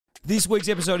This week's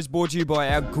episode is brought to you by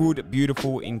our good,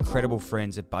 beautiful, incredible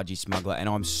friends at Budgie Smuggler, and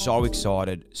I'm so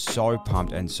excited, so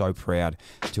pumped, and so proud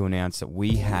to announce that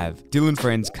we have Dyl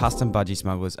Friends custom Budgie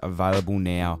Smugglers available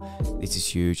now. This is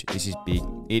huge. This is big.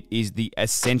 It is the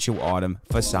essential item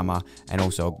for summer and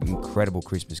also an incredible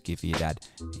Christmas gift for your dad.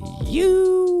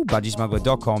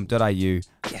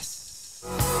 budgiesmuggler.com.au. Yes.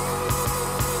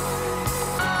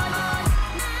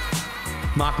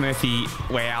 Marc Murphy,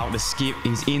 wow, the skip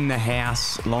is in the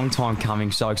house. Long time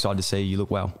coming. So excited to see you. You look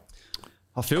well.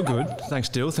 I feel good. Thanks,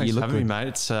 Dyl. Thanks for having me, mate.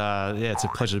 It's it's a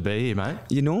pleasure to be here, mate.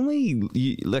 You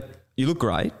look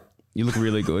great. You look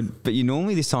really good. But you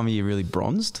normally this time of year really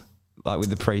bronzed, like with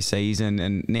the pre-season,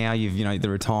 and now you've the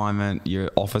retirement,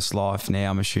 your office life. Now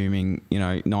I'm assuming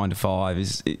 9 to 5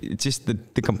 is it's just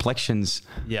the complexions.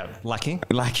 Yeah, lacking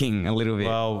a little bit.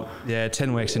 Well,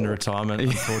 10 weeks into retirement,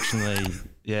 unfortunately.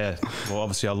 Yeah, well,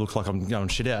 obviously I look like I'm going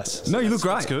shit house. So you look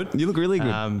great. That's good. You look really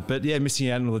good. But yeah, missing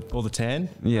out on all the tan.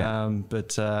 Yeah.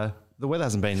 But the weather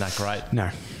hasn't been that great. No.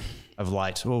 Of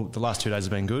late. Well, the last 2 days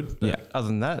have been good. But other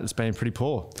than that, it's been pretty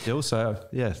poor, Dyl. So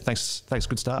yeah, thanks.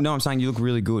 Good start. No, I'm saying you look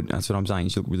really good. That's what I'm saying.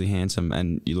 You look really handsome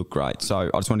and you look great. So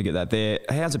I just want to get that there.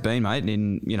 How's it been, mate?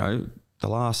 In the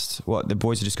last the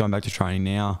boys are just going back to training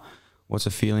now. What's the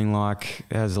feeling like?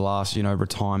 How's the last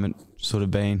retirement sort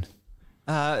of been?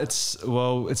 It's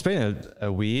been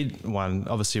a weird one.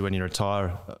 Obviously, when you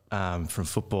retire from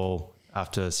football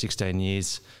after 16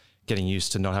 years, getting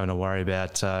used to not having to worry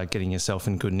about getting yourself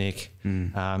in good nick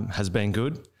has been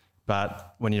good.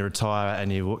 But when you retire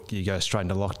and you go straight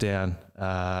into lockdown,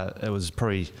 it was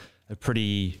probably a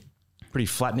pretty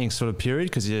flattening sort of period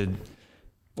because you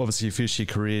finish your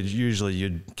career. Usually,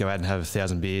 you'd go out and have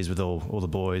 1,000 beers with all the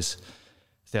boys,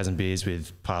 1,000 beers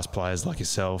with past players like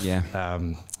yourself. Yeah.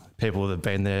 People that have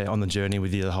been there on the journey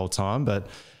with you the whole time, but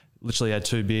literally had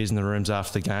 2 beers in the rooms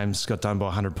after the games, got done by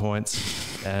 100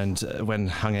 points, and when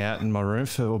hung out in my room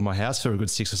or my house for a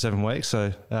good 6 or 7 weeks.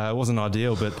 So it wasn't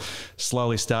ideal, but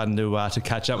slowly starting to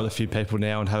catch up with a few people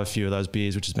now and have a few of those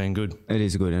beers, which has been good. It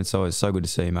is good, and it's so good to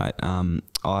see you, mate.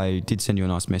 I did send you a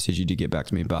nice message. You did get back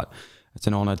to me, but it's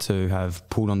an honour to have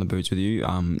pulled on the boots with you.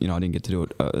 I didn't get to do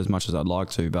it as much as I'd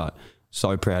like to, but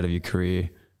so proud of your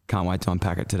career. Can't wait to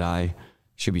unpack it today.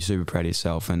 Should be super proud of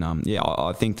yourself. And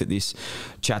I think that this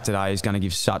chat today is going to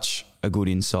give such a good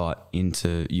insight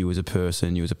into you as a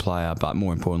person, you as a player, but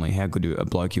more importantly, how good a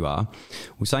bloke you are.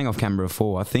 We were saying off camera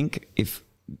before, I think if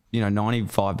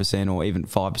 95% or even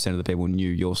 5% of the people knew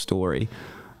your story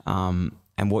and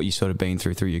what you sort of been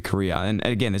through your career, and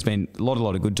again, there's been a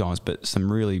lot of good times, but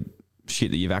some really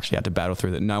shit that you've actually had to battle through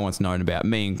that no one's known about,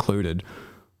 me included.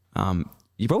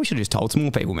 You probably should have just told some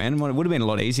more people, man. It would have been a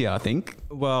lot easier, I think.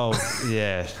 Well,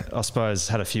 yeah, I suppose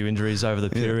had a few injuries over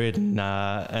the period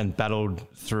and battled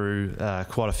through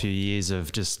quite a few years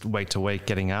of just week to week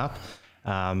getting up.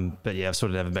 But yeah, I've sort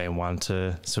of never been one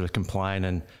to sort of complain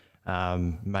and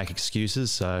make excuses.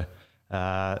 So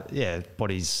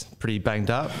body's pretty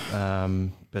banged up.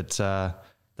 But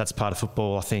that's part of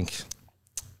football. I think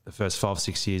the first 5 or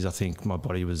 6 years, I think my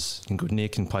body was in good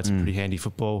nick and played some pretty handy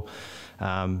football.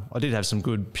 I did have some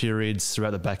good periods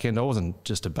throughout the back end. I wasn't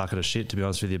just a bucket of shit, to be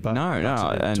honest with you, but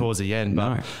towards the end.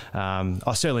 But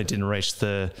I certainly didn't reach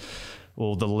the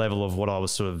level of what I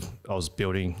was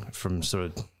building from sort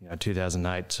of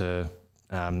 2008 to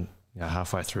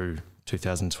halfway through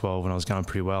 2012 when I was going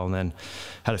pretty well, and then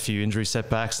had a few injury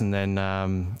setbacks, and then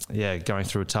going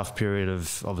through a tough period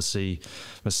of obviously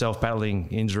myself battling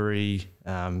injury,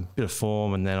 bit of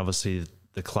form, and then obviously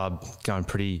the club going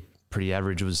pretty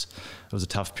average. It was a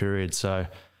tough period. So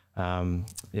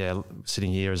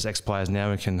sitting here as ex-players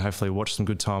now, we can hopefully watch some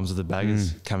good times with the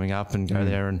Baggers coming up and go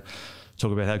there and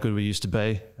talk about how good we used to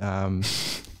be.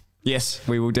 Yes,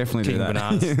 we will definitely do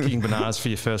that. Kicking bananas for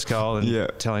your first goal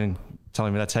and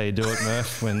telling me that's how you do it,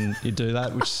 Murph, when you do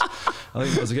that, which I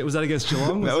think was that against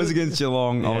Geelong? That was against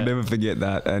Geelong. I'll never forget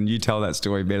that. And you tell that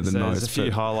story better than most. There's a few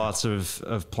highlights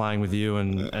of playing with you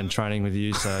and training with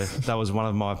you. So that was one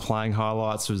of my playing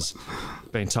highlights, was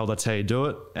being told that's how you do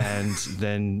it. And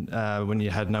then when you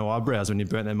had no eyebrows, when you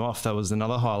burnt them off, that was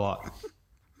another highlight.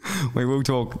 We will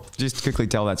talk, just quickly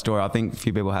tell that story. I think a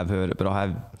few people have heard it, but I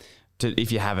have,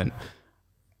 if you haven't,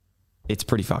 it's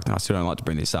pretty fucked, and I still don't like to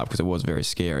bring this up because it was very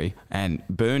scary. And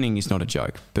burning is not a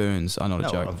joke. Burns are not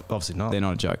a joke. Obviously not. They're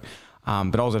not a joke.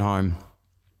 But I was at home,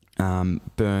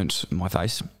 burnt my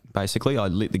face, basically. I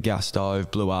lit the gas stove,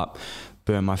 blew up,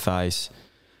 burnt my face,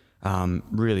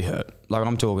 really hurt. Like,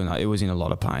 I'm talking, it was in a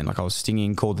lot of pain. Like, I was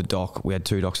stinging, called the doc. We had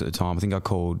 2 docs at the time. I think I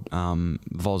called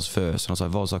Voz first. And I was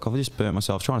like, Voz, I've just burnt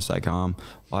myself, trying to stay calm.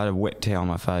 I had a wet towel on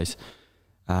my face.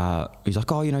 he's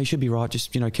like, oh, you should be right.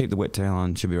 Just, keep the wet towel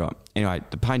on, should be right. Anyway,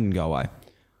 the pain didn't go away.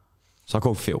 So I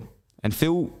called Phil. And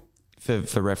Phil,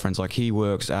 for reference, like he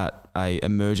works at a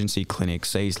emergency clinic,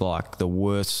 sees like the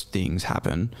worst things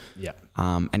happen. Yeah.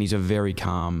 And he's a very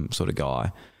calm sort of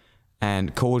guy.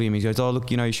 And called him. He goes, oh, look,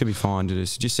 you should be fine.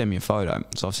 Just send me a photo.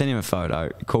 So I've sent him a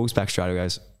photo. He calls back straight away.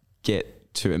 Goes,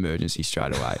 get to emergency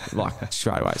straight away.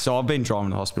 Straight away. So I've been driving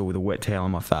to the hospital with a wet towel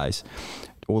on my face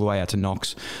all the way out to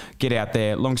Knox. Get out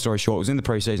there. Long story short, it was in the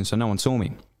pre-season, so no one saw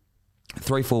me.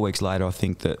 3-4 weeks later, I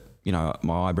think that,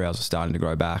 my eyebrows are starting to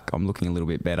grow back. I'm looking a little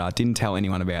bit better. I didn't tell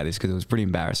anyone about this because it was pretty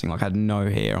embarrassing. Like I had no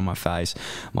hair on my face.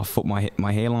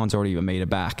 My hairline's already a metre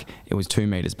back. It was 2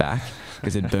 metres back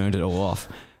because it burned it all off.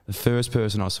 The first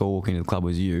person I saw walk into the club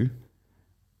was you. It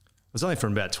was only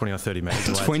from about 20 or 30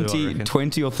 metres away.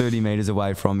 20 or 30 metres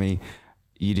away from me.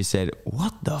 You just said,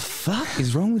 what the fuck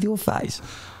is wrong with your face?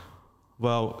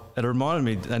 Well, it reminded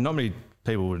me, and not many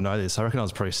people would know this, I reckon I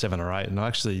was probably 7 or 8, and I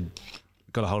actually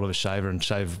got a hold of a shaver and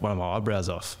shaved one of my eyebrows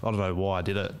off. I don't know why I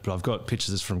did it, but I've got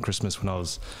pictures from Christmas when I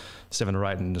was 7 or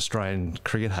 8 in an Australian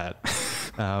cricket hat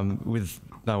with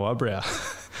no eyebrow.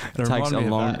 It takes a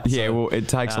long, it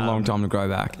takes a long time to grow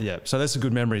back. Yeah, so there's some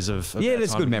good memories of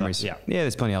there's good memories. Yeah,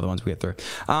 there's plenty of other ones we get through.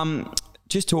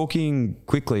 Just talking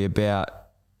quickly about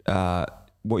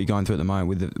what you're going through at the moment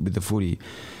with the footy.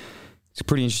 It's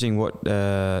pretty interesting what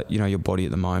your body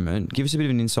at the moment. Give us a bit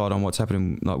of an insight on what's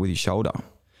happening like with your shoulder.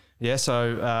 Yeah,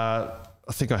 so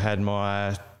I think I had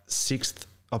my 6th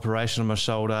operation on my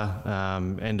shoulder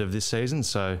end of this season.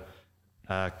 So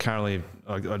currently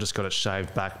I just got it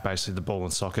shaved back, basically the ball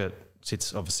and socket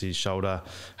sits obviously shoulder,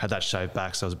 had that shaved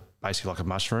back, so it was basically like a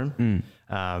mushroom.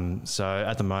 So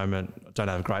at the moment I don't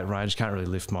have a great range, can't really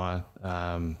lift my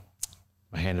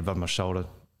my hand above my shoulder,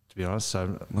 to be honest.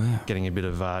 So getting a bit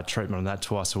of treatment on that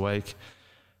twice a week.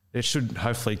 It should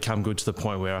hopefully come good to the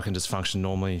point where I can just function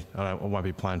normally. I won't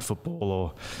be playing football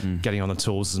or getting on the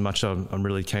tools as much. I'm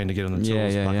really keen to get on the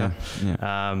tools.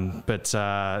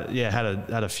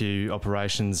 Had a few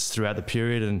operations throughout the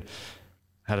period and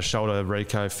had a shoulder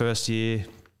reco first year,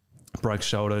 broke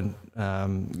shoulder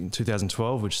in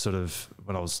 2012, which sort of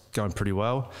when I was going pretty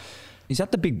well. Was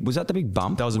that the big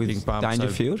bump? That was a big bump.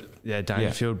 Dangerfield?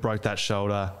 Dangerfield, broke that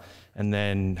shoulder. And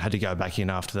then had to go back in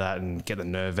after that and get the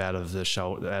nerve out of the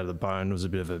shoulder, out of the bone. It was a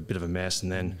bit of a mess. And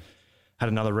then had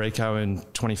another reco in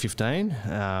 2015.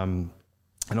 And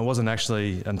it wasn't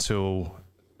actually until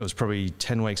it was probably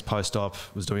 10 weeks post-op,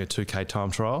 was doing a 2K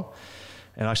time trial,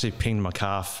 and I actually pinged my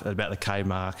calf at about the K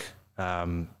mark.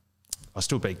 I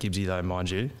still beat Gibbsy though, mind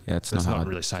you. Yeah, it's not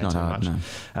really saying too much.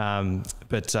 No.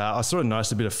 But I sort of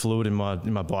noticed a bit of fluid in my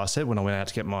bicep when I went out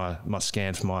to get my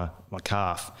scan for my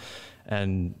calf,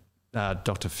 and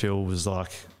Dr. Phil was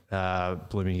like,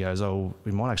 Blooming goes, oh,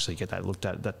 we might actually get that looked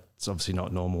at. That's obviously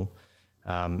not normal.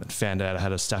 Found out I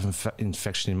had a staph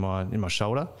infection in my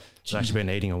shoulder. So I've actually been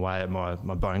eating away at my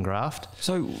bone graft.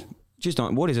 So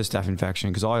what is a staph infection?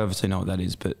 Because I obviously know what that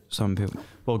is, but some people...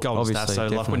 Well, golden staph. So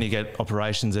definitely. Like when you get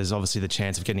operations, there's obviously the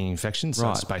chance of getting infections.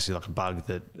 So it's basically like a bug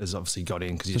that has obviously got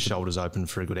in because your shoulder's open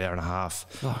for a good hour and a half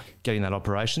getting that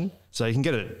operation. So you can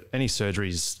get it, any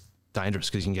surgery's dangerous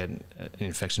because you can get an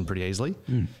infection pretty easily.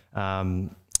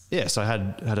 So I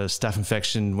had a staph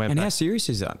infection. How serious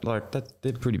is that? Like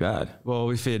they're pretty bad. Well,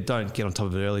 if you don't get on top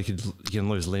of it early, you can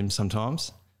lose limbs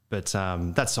sometimes. But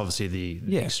that's obviously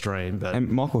the extreme. But and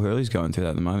Michael Hurley's going through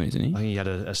that at the moment, isn't he? I think he had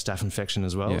a staph infection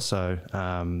as well. Yeah. So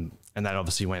and that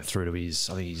obviously went through to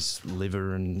his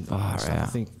liver and stuff. I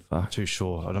think too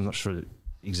sure. I'm not sure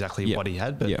exactly what he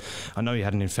had, but I know he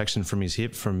had an infection from his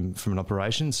hip from an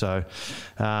operation. So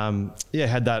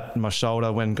had that in my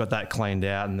shoulder, went and got that cleaned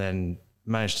out, and then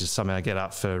managed to somehow get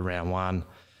up for round 1,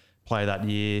 play that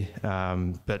year.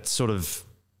 But sort of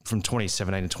from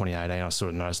 2017 to 2018, I sort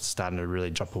of noticed it starting to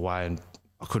really drop away, and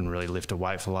I couldn't really lift a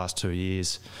weight for the last 2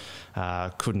 years.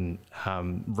 Couldn't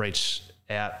reach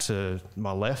out to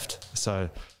my left,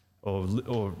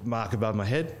 or mark above my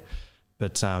head.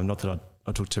 But not that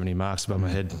I took too many marks above my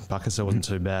head bucket, so it wasn't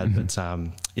too bad. But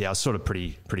I was sort of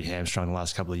pretty hamstrung the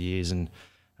last couple of years, and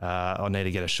I need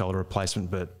to get a shoulder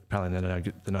replacement, but apparently they're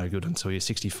no good until you're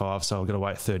 65, so I've got to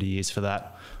wait 30 years for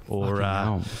that,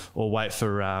 or wait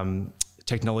for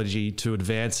technology to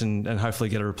advance and hopefully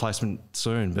get a replacement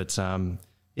soon. But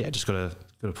just got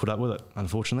to put up with it,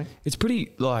 unfortunately. It's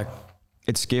pretty,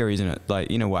 it's scary, isn't it? Like,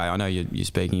 in a way, I know you're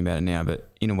speaking about it now, but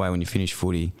in a way when you finish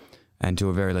footy, and to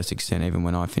a very less extent, even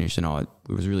when I finished, and I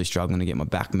was really struggling to get my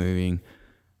back moving,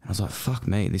 And I was like, fuck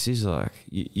me, this is like,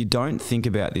 you don't think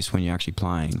about this when you're actually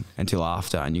playing until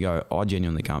after, and you go, I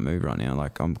genuinely can't move right now.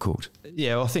 Like, I'm cooked.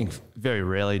 Yeah, well, I think very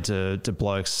rarely do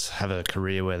blokes have a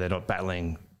career where they're not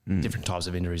battling different types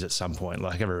of injuries at some point.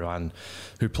 Like everyone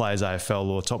who plays AFL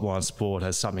or top line sport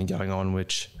has something going on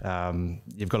which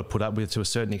you've got to put up with to a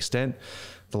certain extent.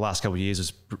 The last couple of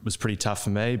years was pretty tough for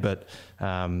me, but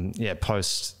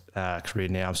post career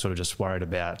now, I'm sort of just worried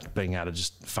about being able to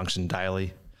just function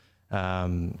daily.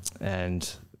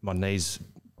 And my knees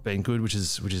been good, which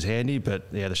is handy,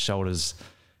 but the shoulders,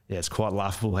 it's quite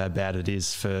laughable how bad it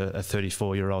is for a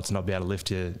 34-year-old to not be able to lift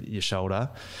your shoulder.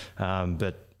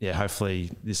 But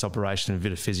hopefully this operation and a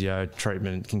bit of physio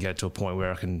treatment can get to a point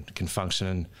where I can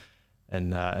function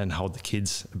and hold the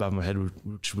kids above my head,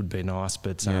 which would be nice.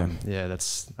 But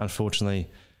that's unfortunately,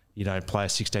 you don't play a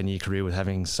 16-year career with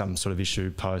having some sort of issue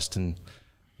post, and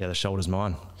the shoulder's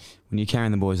mine. When you're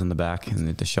carrying the boys on the back,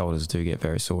 and the shoulders do get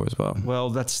very sore as well.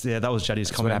 Well, that was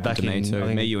Juddy's comment back to me too.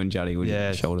 Me, you and Juddy with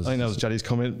your shoulders. I think that was Juddy's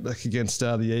comment back against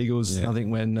the Eagles. Yeah. I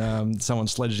think when someone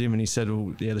sledged him and he said,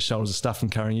 well, the shoulders are stuffed from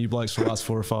carrying you blokes for the last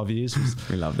 4 or 5 years.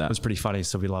 We love that. It was pretty funny,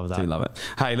 so we love that. We love it.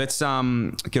 Hey, let's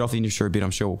get off the industry a bit.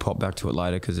 I'm sure we'll pop back to it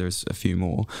later because there's a few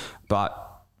more. But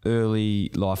early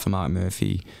life for Marc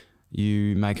Murphy,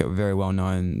 you make it very well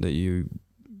known that you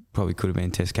probably could have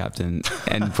been test captain,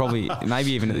 and probably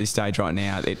maybe even at this stage right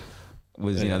now, it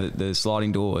was the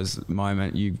sliding doors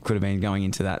moment. You could have been going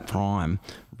into that prime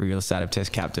real estate of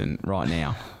test captain right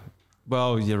now.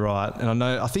 Well, you're right, and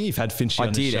I think you've had Finchy. I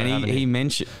did, and he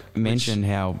mentioned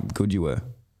how good you were.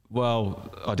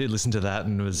 Well, I did listen to that,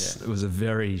 and it was a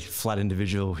very flat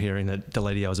individual hearing that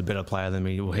Deledio was a better player than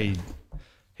me. Well, he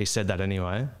said that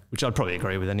anyway, which I'd probably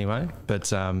agree with anyway,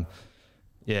 but.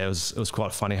 It was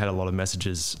quite funny. I had a lot of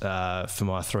messages for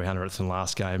my 300th and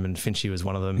last game, and Finchy was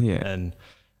one of them. Yeah.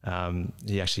 And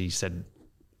he actually said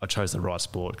I chose the right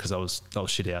sport because I was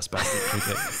shit house back at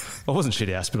cricket. I wasn't shit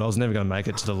house, but I was never going to make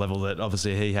it to the level that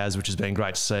obviously he has, which has been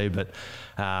great to see. But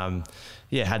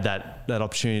had that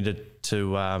opportunity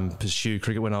to pursue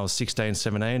cricket when I was 16,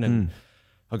 17, and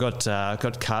I got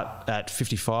cut at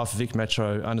 55 for Vic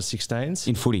Metro under 16s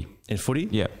in footy.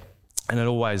 Yeah. And it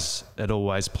always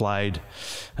played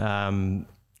high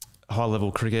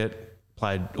level cricket,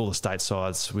 played all the state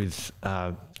sides with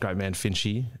great man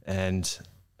Finchy, and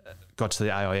got to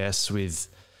the AIS with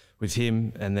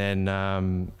him, and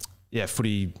then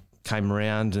footy came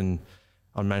around and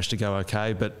I managed to go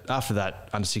okay. But after that,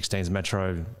 under 16s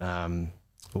Metro,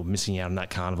 missing out on that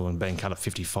carnival and being cut at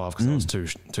 55 because I was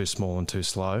too small and too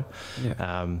slow.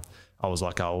 Yeah. I was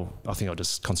like, I think I'll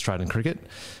just concentrate on cricket.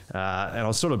 And I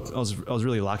was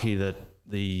really lucky that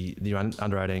the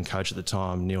under 18 coach at the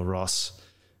time, Neil Ross,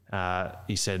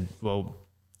 he said, well,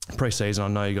 pre-season, I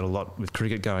know you got a lot with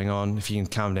cricket going on. If you can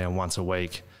calm down once a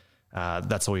week,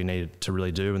 that's all you need to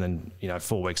really do. And then,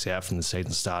 4 weeks out from the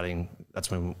season starting, that's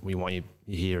when we want you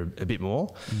here a bit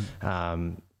more.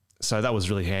 So that was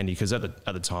really handy because at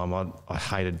the time I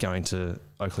hated going to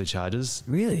Oakley Chargers.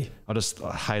 Really?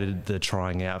 I hated the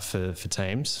trying out for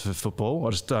teams, for football. I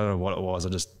just don't know what it was. I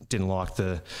just didn't like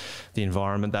the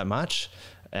environment that much.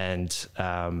 And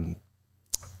I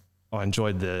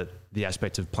enjoyed the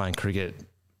aspect of playing cricket,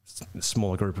 a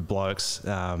smaller group of blokes.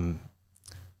 I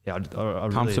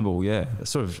comfortable, really, I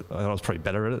was probably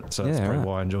better at it, so that's probably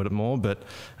why I enjoyed it more. But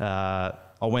I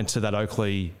went to that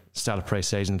Oakley start of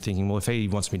pre-season thinking, well, if he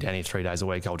wants me down here 3 days a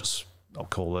week, I'll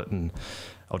call it and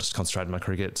I'll just concentrate on my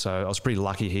cricket. So I was pretty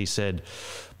lucky. He said,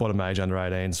 bottom age under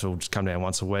 18s, so we'll just come down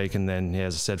once a week. And then,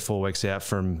 as I said, 4 weeks out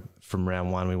from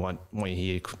round one, we want you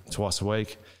here twice a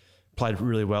week. Played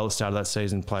really well at the start of that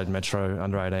season. Played Metro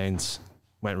under 18s,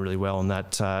 went really well in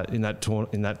that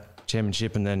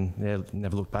championship, and then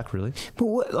never looked back really.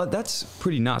 But that's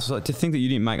pretty nuts. Like, to think that you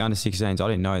didn't make under 16s, I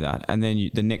didn't know that. And then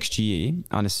the next year,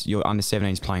 you're under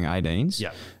 17s playing 18s.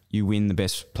 Yeah. You win the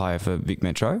best player for Vic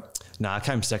Metro. No, I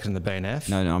came second in the BNF.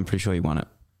 No, I'm pretty sure you won it.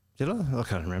 Did I? I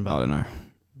can't remember. I don't know.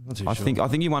 Not too I sure.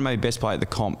 think you won maybe best player at the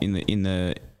comp in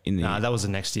the. No, that was the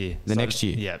next year. Next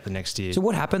year. Yeah, the next year. So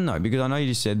what happened though? Because I know you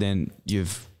just said then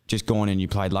you've just gone and you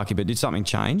played lucky, but did something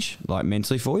change like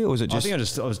mentally for you, or was it just?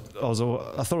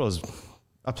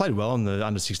 I played well in the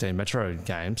under 16 Metro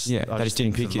games. Yeah, I just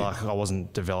didn't pick you. Like I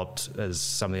wasn't developed as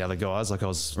some of the other guys. Like I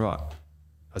was. Right.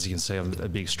 As you can see, I'm a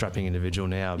big strapping individual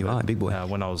now. You are a big boy.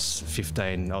 When I was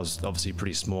 15, I was obviously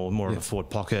pretty small, more of a forward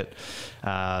pocket.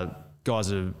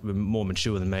 Guys were more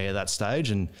mature than me at that stage,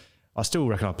 and I still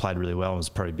reckon I played really well. I was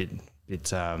probably a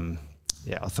bit I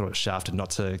thought it was shafted not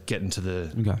to get into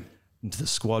the into the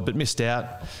squad, but missed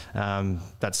out.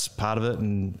 That's part of it,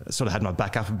 and sort of had my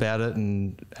back up about it,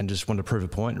 and just wanted to prove a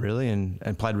point really,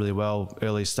 and played really well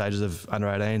early stages of under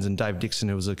 18s. And Dave Dixon,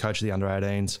 who was the coach of the under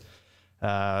 18s,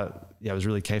 was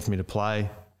really keen for me to play.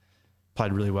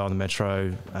 Played really well in the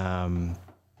Metro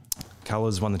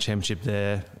colours, won the championship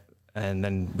there, and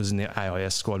then was in the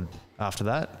AIS squad after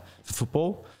that for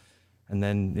football. And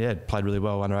then played really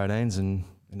well under 18s and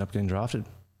ended up getting drafted.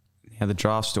 Now the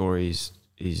draft story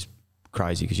is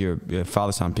crazy because you're a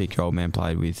father-son pick. Your old man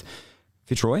played with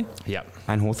Fitzroy,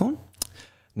 and Hawthorn.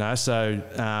 No, so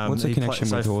what's the connection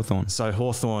with Hawthorn? So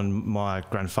Hawthorn, my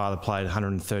grandfather played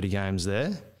 130 games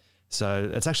there. So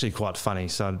it's actually quite funny.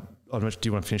 So do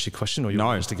you want to finish your question, or you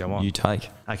want us to go on? You take.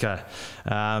 Okay.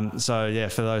 So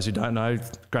for those who don't know,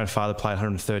 grandfather played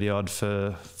 130 odd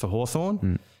for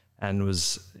Hawthorn, and he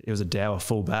was a dour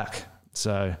full back.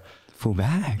 So full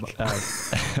back.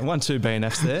 1-2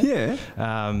 BNFs there.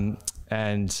 Yeah.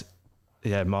 And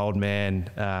my old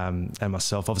man and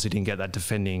myself obviously didn't get that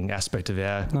defending aspect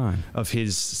of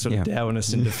his sort of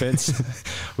dourness in defence.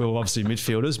 We were obviously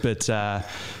midfielders, but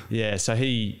so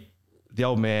the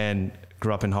old man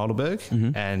grew up in Heidelberg,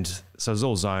 and so it was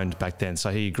all zoned back then.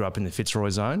 So he grew up in the Fitzroy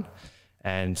zone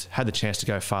and had the chance to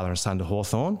go father and son to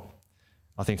Hawthorn.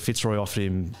 I think Fitzroy offered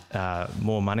him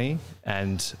more money,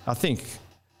 and I think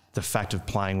the fact of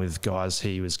playing with guys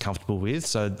he was comfortable with.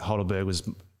 So Heidelberg was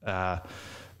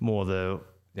more the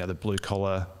blue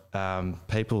collar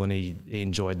people, and he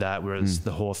enjoyed that. Whereas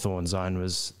the Hawthorn zone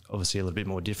was obviously a little bit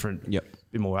more different, a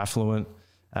bit more affluent.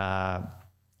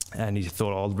 And he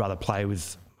thought, I'd rather play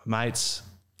with mates,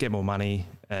 get more money,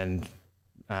 and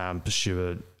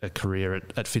pursue a career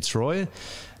at Fitzroy.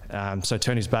 So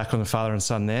turned his back on the father and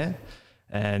son there.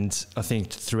 And I think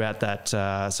throughout that,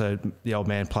 so the old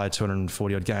man played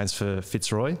 240 odd games for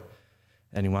Fitzroy,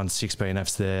 and he won 6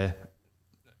 BNFs there.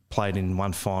 Played in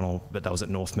one final, but that was at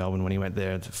North Melbourne when he went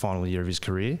there, the final year of his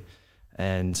career.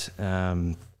 And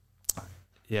I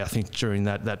think during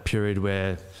that period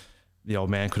where the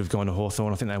old man could have gone to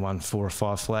Hawthorn, I think they won 4 or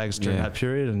 5 flags during that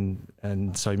period,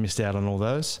 and so he missed out on all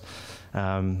those.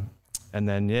 And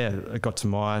then it got to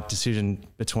my decision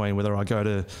between whether I go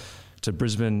to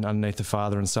Brisbane underneath the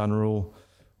father and son rule,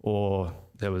 or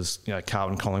there was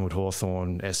Carlton, Collingwood,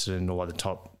 Hawthorn, Essendon, all like the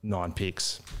top 9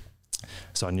 picks.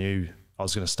 So I knew I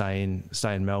was going to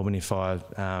stay in Melbourne if I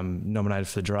nominated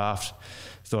for the draft.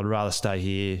 Thought I'd rather stay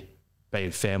here, be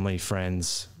with family,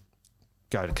 friends,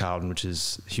 go to Carlton, which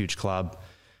is a huge club,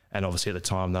 and obviously at the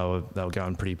time they were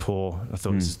going pretty poor. I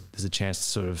thought there's a chance to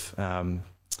sort of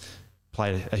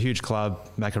play a huge club,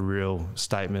 make a real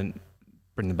statement,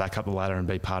 bring them back up the ladder, and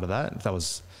be part of that. That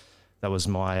was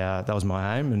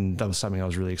my aim, and that was something I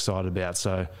was really excited about.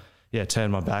 So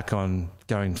turned my back on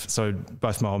going. So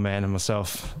both my old man and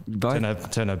myself turn our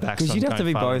backs on because you'd have to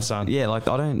be both. Son. Yeah, like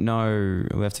I don't know.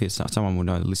 We have to get someone will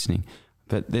know listening,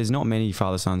 but there's not many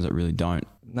father sons that really don't.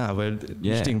 No, we're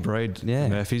interesting breed,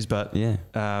 Murphys, but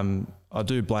I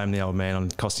do blame the old man on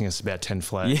costing us about 10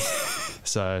 flags. Yeah.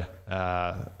 So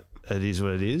it is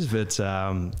what it is, but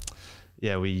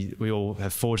we all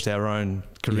have forged our own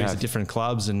careers at different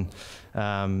clubs, and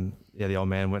the old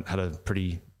man had a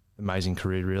pretty amazing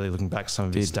career, really, looking back at some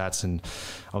of his stats, and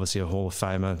obviously a Hall of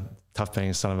Famer. Tough being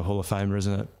a son of a Hall of Famer,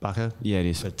 isn't it, Bucker? Yeah, it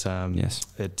is. But yes,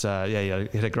 he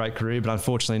had a great career, but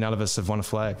unfortunately none of us have won a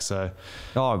flag. So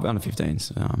under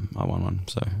 15s, I won one.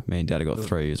 So me and Dad got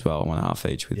 3 as well, 1.5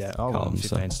 each with I won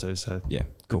 15s too. So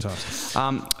cool.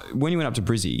 When you went up to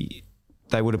Brizzy,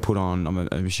 they would have put on, I'm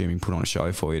assuming, put on a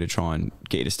show for you to try and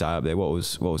get you to stay up there. What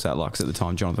was that like? 'Cause at the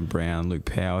time, Jonathan Brown, Luke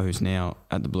Power, who's now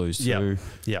at the Blues too.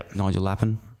 Nigel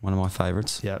Lappin, one of my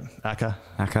favourites. Yeah, Aka.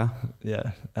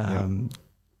 Yeah.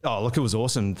 Look, it was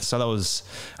awesome. So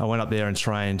I went up there and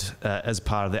trained as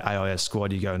part of the AIS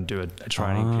squad. You go and do a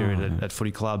training period at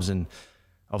footy clubs, and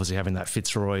obviously having that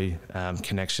Fitzroy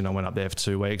connection, I went up there for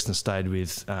 2 weeks and stayed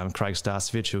with Craig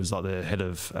Starcevich, who was like the head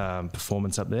of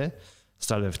performance up there.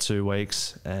 Stayed there for 2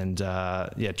 weeks and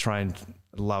trained,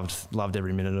 loved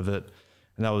every minute of it.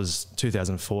 And that was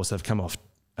 2004, so they've come off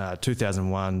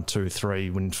 2001, 2,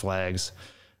 3 winning flags.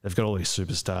 They've got all these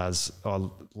superstars. I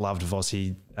loved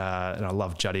Vossi and I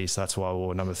loved Juddy, so that's why I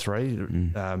wore number 3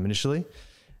 initially.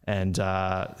 And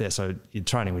so you're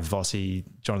training with Vossi,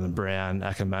 Jonathan Brown,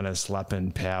 Ackermanis,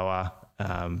 Lappin, Power,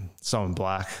 Simon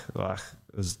Black. Like,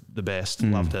 it was the best.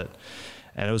 Loved it.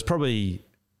 And it was probably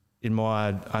in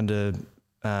my under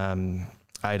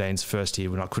 18's first year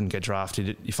when I couldn't get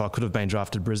drafted. If I could have been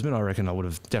drafted Brisbane, I reckon I would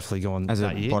have definitely gone as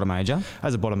that a year. Bottom major?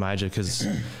 As a bottom major, because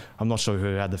I'm not sure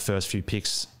who had the first few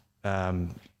picks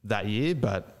that year,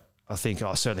 but I think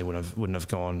I certainly wouldn't have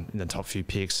gone in the top few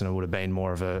picks, and it would have been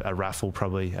more of a raffle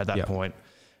probably at that point.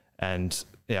 And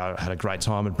yeah, I had a great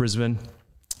time at Brisbane,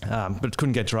 but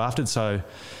couldn't get drafted. So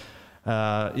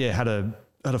had a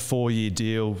 4-year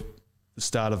deal the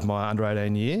start of my under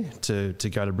 18 year to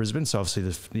go to Brisbane. So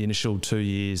obviously the initial 2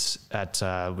 years at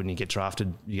when you get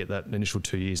drafted, you get that initial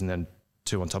 2 years and then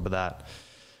 2 on top of that.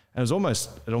 And it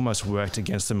almost worked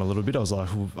against them a little bit. I was like,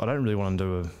 well, I don't really want to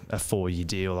do a 4-year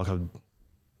deal. Like I'm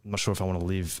not sure if I want to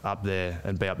live up there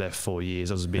and be up there for 4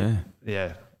 years. I was a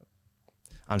bit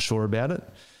unsure about it.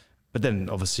 But then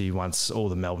obviously once all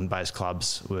the Melbourne-based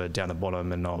clubs were down the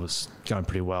bottom and I was going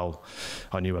pretty well,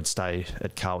 I knew I'd stay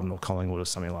at Carlton or Collingwood or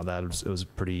something like that. It was a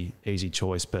pretty easy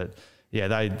choice. But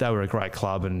yeah, they were a great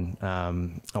club, and I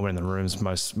went in the rooms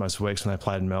most weeks when they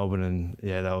played in Melbourne, and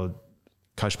yeah, they were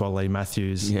coached by Lee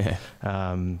Matthews. Yeah.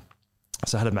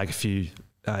 So I had to make a few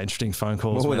interesting phone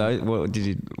calls. What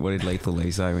did Lethal Lee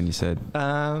say when you said?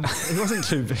 He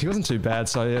wasn't too bad.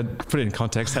 So I put it in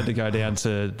context. Had to go down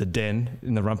to the den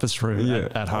in the rumpus room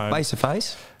at home. Face to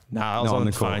face? No, I was on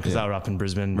the phone because they were up in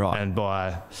Brisbane. Right. And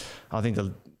I think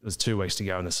it was 2 weeks to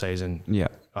go in the season. Yeah.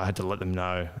 I had to let them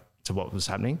know to what was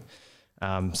happening.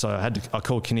 So I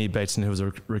called Kenny Beatson, who was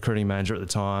a recruiting manager at the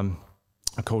time.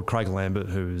 I called Craig Lambert,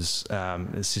 who was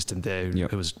assistant there,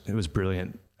 who was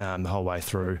brilliant the whole way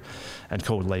through, and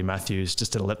called Lee Matthews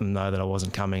just to let them know that I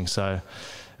wasn't coming. So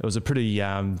it was a pretty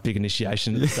big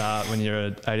initiation at the start when you're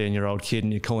an 18-year-old kid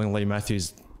and you're calling Lee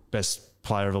Matthews best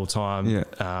player of all time,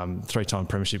 3-time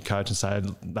premiership coach, and say,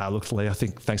 look, Lee, I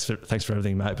think thanks for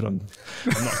everything, mate, but I'm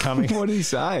not coming. What did he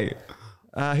say?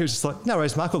 He was just like, no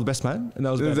worries, Mark, all the best, mate. And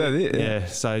that was about it. Yeah.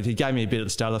 So he gave me a bit at the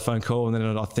start of the phone call, and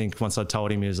then I think once I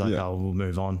told him, he was like, oh, we'll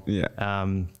move on. Yeah.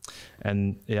 I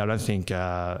don't think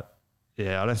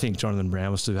Jonathan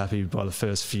Brown was too happy by the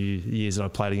first few years that I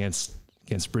played against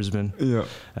Brisbane. Yeah.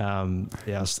 I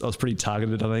was pretty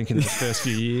targeted, I think, in the first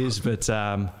few years, but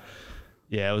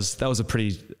it was a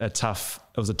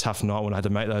tough night when I had to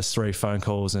make those 3 phone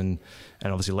calls and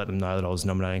obviously let them know that I was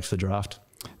nominating for the draft.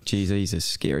 Geez, he's a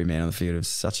scary man on the field.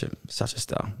 Such a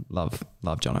star. Love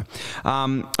Jono.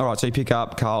 All right, so you pick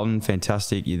up Carlton,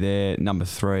 fantastic. You're there, number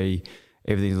 3.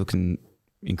 Everything's looking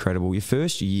incredible. Your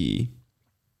first year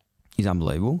is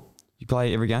unbelievable. You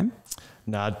play every game?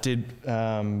 No, I did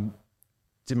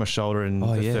my shoulder in the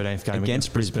 13th game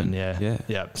against Brisbane.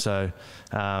 Yeah. So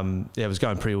it was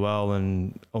going pretty well,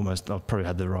 and I probably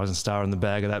had the rising star in the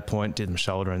bag at that point. Did my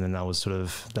shoulder, and then that was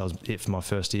it for my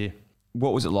first year.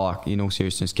 What was it like, in all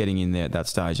seriousness, getting in there at that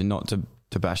stage, and not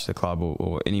to bash the club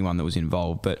or anyone that was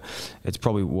involved, but it's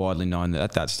probably widely known that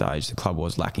at that stage the club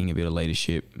was lacking a bit of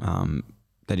leadership.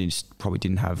 They probably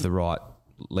didn't have the right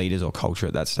leaders or culture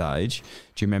at that stage.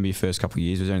 Do you remember your first couple of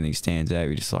years? Was there anything that stands out?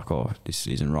 You're just like, oh, this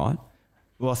isn't right?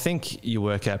 Well, I think you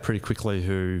work out pretty quickly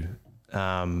who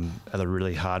are the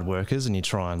really hard workers, and you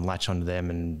try and latch onto them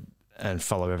and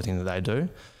follow everything that they do.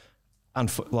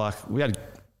 We had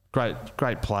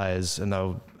great players, and they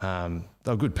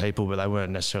were good people, but they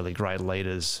weren't necessarily great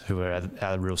leaders who were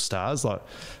our real stars. Like,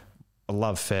 I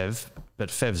love Fev, but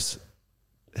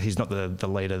he's not the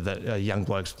leader that young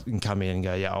blokes can come in and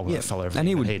go, I want to follow everything. And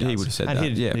he would have said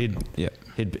that.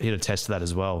 He'd attest to that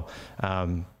as well.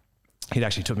 He'd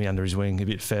actually took me under his wing a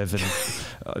bit, Fev,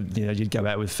 and you'd go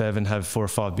out with Fev and have 4 or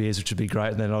 5 beers, which would be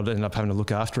great, and then I'd end up having to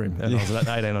look after him. And I was at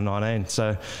 18 or 19.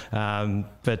 So,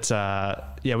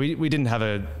 we didn't have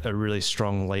a really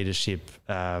strong leadership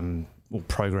or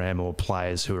program or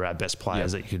players who were our best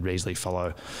players that you could easily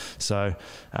follow. So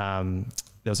there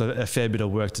was a fair bit of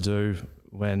work to do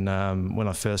when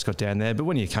I first got down there. But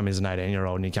when you come as an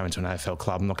 18-year-old and you come into an AFL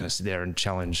club, I'm not going to sit there and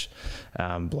challenge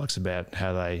blokes about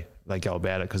how they go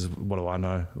about it, because what do I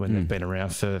know when they've been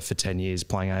around for 10 years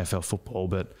playing AFL football.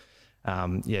 But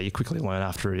you quickly learn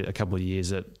after a couple of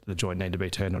years that the joint need to be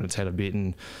turned on its head a bit,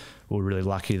 and we were really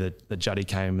lucky that Juddy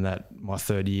came in my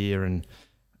 3rd year, and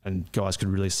guys could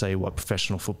really see what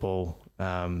professional football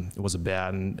was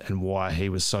about and why he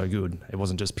was so good. It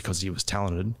wasn't just because he was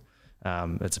talented.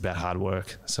 It's about hard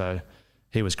work. So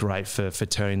he was great for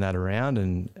turning that around,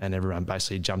 and everyone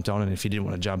basically jumped on, and if you didn't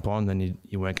want to jump on, then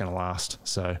you weren't going to last.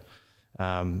 So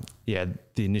the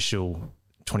initial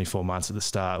 24 months at the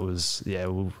start was, we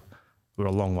were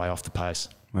a long way off the pace.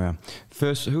 Wow.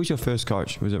 Who was your first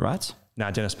coach? Was it Rats?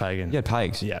 No, Dennis Pagan. Yeah,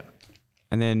 Pags. Yeah.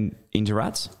 And then into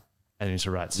Rats? And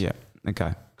into Rats. Yeah.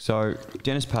 Okay. So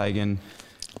Dennis Pagan,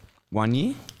 1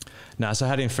 year? No, so I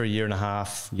had him for 1.5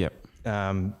 years.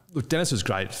 Yep. Look, Dennis was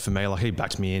great for me. Like, he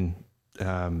backed me in.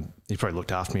 He probably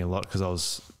looked after me a lot because I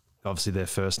was obviously their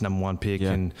first number 1 pick,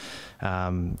 and I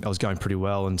was going pretty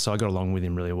well, and so I got along with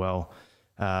him really well.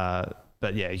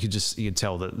 but yeah, you could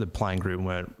tell that the playing group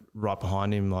weren't right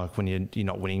behind him. Like when you're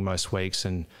not winning most weeks,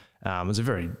 and it was a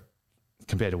very,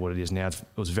 compared to what it is now, it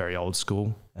was very old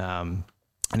school. And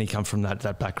he come from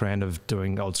that background of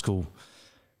doing old school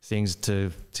things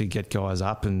to get guys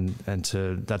up, and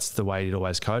that's the way he'd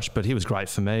always coached. But he was great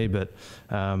for me. But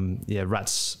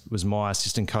Rats was my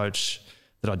assistant coach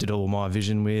that I did all my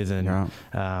vision with,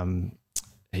 and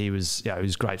he was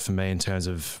great for me in terms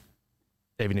of,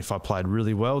 even if I played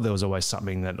really well, there was always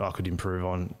something that I could improve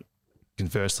on.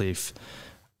 Conversely, if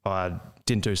I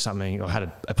didn't do something or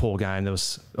had a poor game, there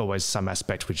was always some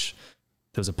aspect which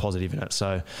there was a positive in it.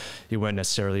 So you weren't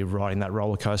necessarily riding that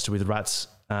roller coaster with Rats,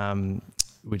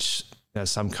 which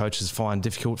some coaches find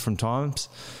difficult from times.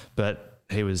 But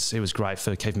he was great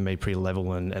for keeping me pretty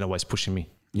level and always pushing me.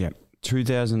 Yeah.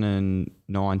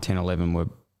 2009, 10, 11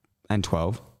 and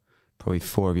 12, probably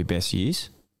 4 of your best years,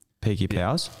 peak your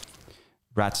powers.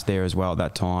 Rats there as well at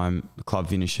that time. The club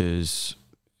finishes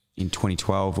in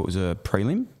 2012. It was a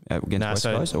prelim against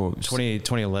West Coast? Or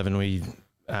 2011 we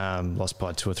lost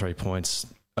by 2 or 3 points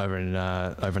over in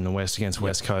the West against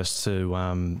West Coast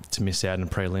to miss out in a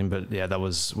prelim. But yeah, that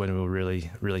was when we were really,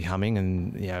 really humming.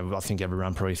 And I think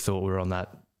everyone probably thought we were on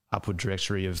that upward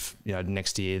trajectory of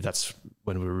next year. That's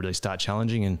when we really start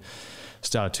challenging. And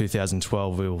start of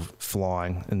 2012 we were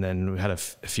flying, and then we had a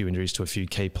few injuries to a few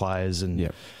key players,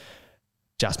 and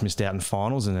just missed out in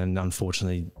finals. And then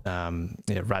unfortunately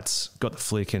Rats got the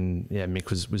flick, and Mick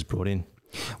was brought in.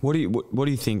 What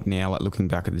do you think now, like looking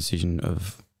back at the decision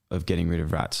of getting rid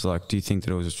of Rats? Like, do you think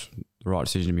that it was the right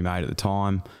decision to be made at the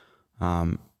time?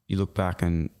 You look back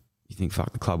and you think,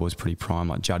 fuck, the club was pretty prime.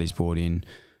 Like Juddy's brought in,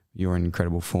 you're in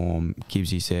incredible form.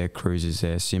 Gibbsy's there, Cruz is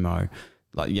there, Simo.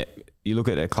 Like, you look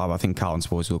at a club. I think Carlton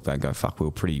Sports look back and go, fuck, we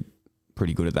were pretty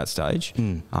good at that stage.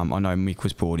 I know Mick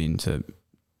was brought in to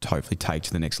hopefully take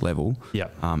to the next level.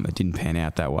 It didn't pan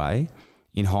out that way.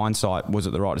 In hindsight, was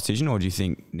it the right decision, or do you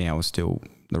think now is still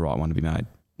the right one to be made?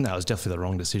 No, it was definitely the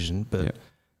wrong decision. But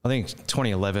I think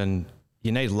 2011,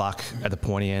 you need luck at the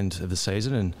pointy end of the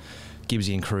season, and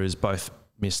Gibbsy and Cruz both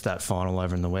missed that final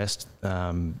over in the West.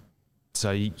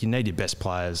 So you need your best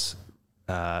players,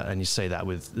 and you see that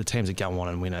with the teams that go on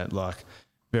and win it. Like,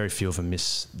 very few of them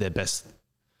miss their best.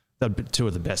 They're 2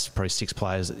 of the best, probably 6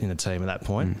 players in the team at that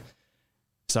point.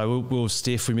 So we'll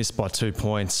stiff. We missed by 2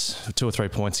 points, 2 or 3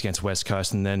 points against West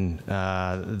Coast, and then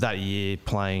that year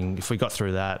playing. If we got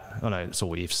through that, I know it's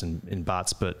all ifs and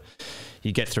buts, but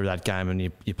you get through that game and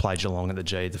you play Geelong at the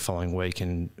G the following week,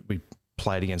 and we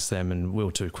played against them, and we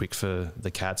were too quick for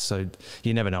the Cats. So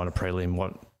you never know in a prelim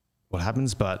what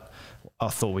happens, but I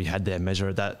thought we had their measure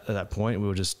at that point. We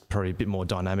were just probably a bit more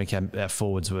dynamic. Our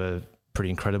forwards were pretty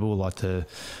incredible, like the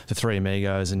 3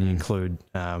 amigos, and you include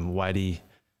Wadey.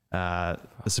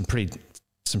 There's some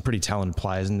pretty talented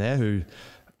players in there who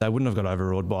they wouldn't have got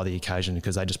overawed by the occasion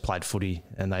because they just played footy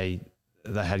and they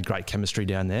had great chemistry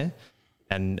down there,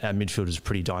 and our midfield was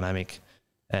pretty dynamic.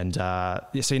 And so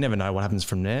you never know what happens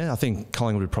from there. I think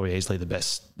Collingwood were probably easily the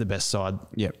best side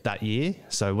that year.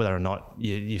 So whether or not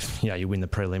you win the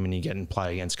prelim and you get and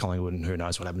play against Collingwood, and who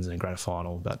knows what happens in a grand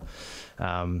final. But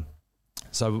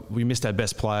so we missed our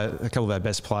best player, a couple of our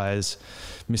best players,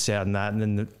 missed out on that. And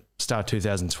then the start of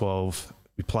 2012,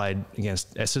 we played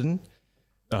against Essendon.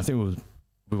 And I think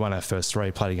we won our first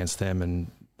 3, played against them, and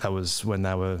that was when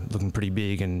they were looking pretty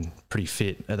big and pretty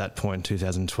fit at that point in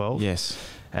 2012. Yes.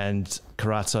 And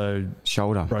Carazzo,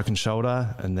 broken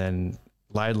shoulder, and then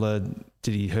Laidler,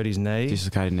 did he hurt his knee?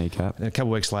 Dislocated kneecap. And a couple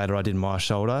of weeks later, I did my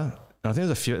shoulder. And I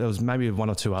think there was maybe 1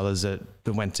 or 2 others that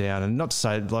went down. And not to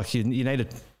say, like, you need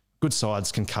good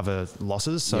sides can cover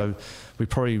losses. So we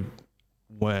probably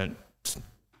weren't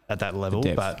at that level,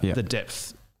 but the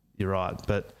depth, you're right.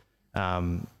 But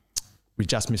we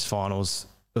just missed finals.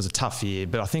 It was a tough year,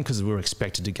 but I think because we were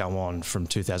expected to go on from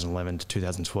 2011 to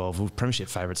 2012, we were premiership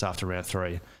favourites after round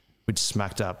 3. We'd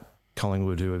smacked up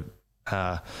Collingwood, who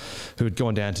had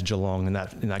gone down to Geelong in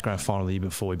that grand final the year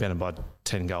before. We beat them by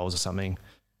 10 goals or something.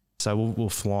 So we were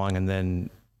flying, and then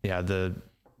the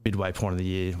midway point of the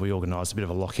year, we organised a bit of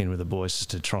a lock-in with the boys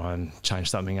just to try and change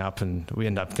something up, and we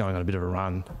ended up going on a bit of a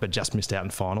run, but just missed out in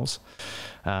finals.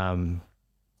 And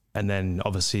then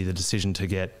obviously the decision to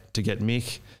get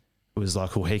Mick. It was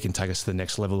like, well, he can take us to the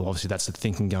next level. Obviously, that's the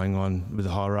thinking going on with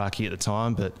the hierarchy at the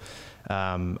time. But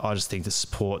I just think the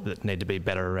support that need to be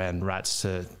better around Rats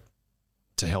to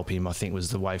help him, I think, was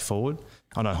the way forward.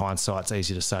 I know hindsight's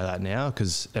easy to say that now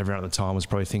because everyone at the time was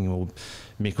probably thinking, well,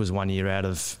 Mick was 1 year out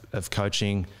of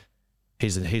coaching.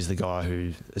 He's the guy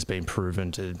who has been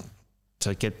proven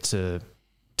to get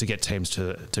teams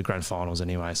to grand finals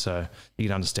anyway. So you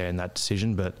can understand that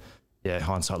decision. But yeah,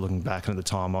 hindsight looking back, and at the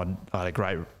time I had a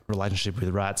great relationship with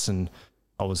Rats, and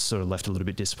I was sort of left a little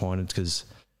bit disappointed because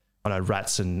I know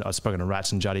Rats, and I've spoken to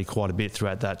Rats and Juddy quite a bit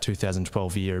throughout that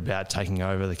 2012 year about taking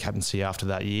over the captaincy after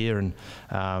that year, and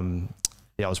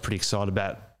yeah, I was pretty excited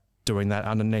about doing that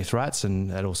underneath Rats, and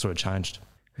that all sort of changed.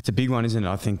 It's a big one, isn't it?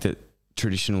 I think that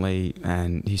traditionally,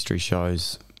 and history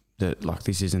shows that, like,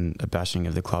 this isn't a bashing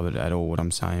of the club at all, what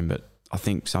I'm saying, but I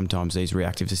think sometimes these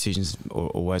reactive decisions are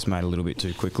always made a little bit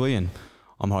too quickly, and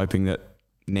I'm hoping that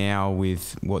now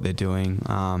with what they're doing,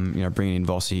 you know, bringing in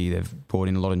Vossi, they've brought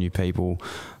in a lot of new people.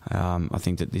 I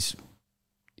think that this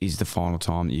is the final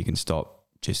time that you can stop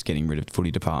just getting rid of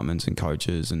footy departments and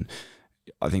coaches, and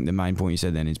I think the main point you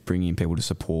said then is bringing in people to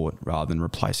support rather than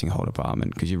replacing a whole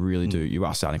department, because you really do, you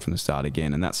are starting from the start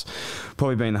again, and that's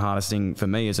probably been the hardest thing for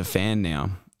me as a fan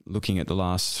now, looking at the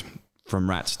last, from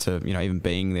Rats to, you know, even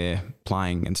being there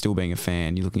playing and still being a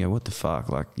fan, you're looking at what the fuck,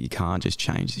 like, you can't just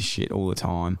change this shit all the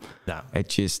time. No.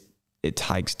 It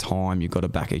takes time. You've got to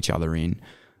back each other in,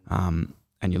 and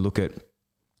you look at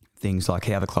things like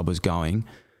how the club was going,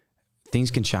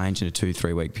 things can change in a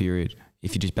 2-3 week period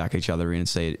if you just back each other in and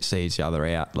see each other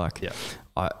out. Like, yeah.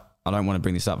 I don't want to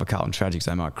bring this up for Carlton Tragics,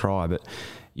 they might cry, but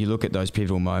you look at those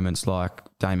pivotal moments like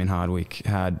Damien Hardwick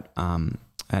had,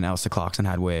 and Alistair Clarkson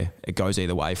had, where it goes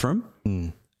either way for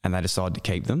them, and they decide to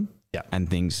keep them, yeah, and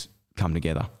things come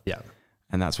together. Yeah.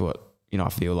 And that's what, you know, I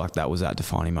feel like that was that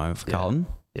defining moment for Carlton.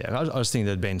 Yeah, I just think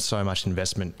there'd been so much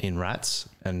investment in Rats,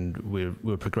 and we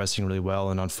were progressing really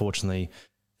well, and unfortunately,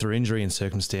 through injury and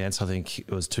circumstance, I think it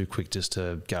was too quick just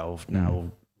to go, now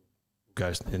we'll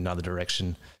go in another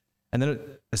direction. And then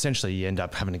essentially you end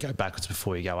up having to go backwards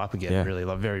before you go up again, really.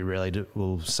 Like, very rarely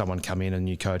will someone come in, a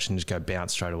new coach, and just go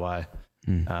bounce straight away.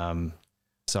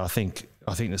 So I think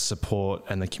the support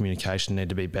and the communication need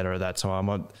to be better at that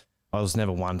time. I was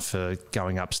never one for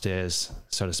going upstairs,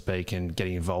 so to speak, and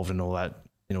getting involved in all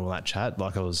that chat.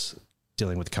 Like, I was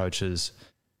dealing with coaches,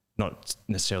 not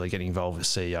necessarily getting involved with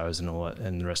CEOs and all that,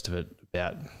 and the rest of it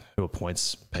about who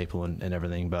appoints people and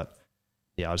everything. But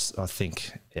yeah, I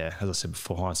think, yeah, as I said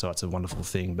before, hindsight's a wonderful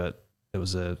thing, but I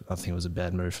think it was a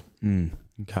bad move.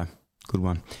 Okay, good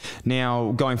one.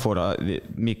 Now, going forward,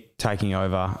 Mick taking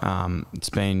over, it's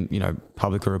been, you know,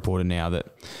 publicly reported now that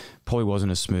probably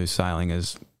wasn't as smooth sailing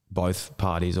as both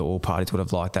parties or all parties would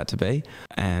have liked that to be.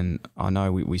 And I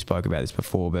know we spoke about this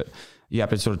before, but you have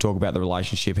to sort of talk about the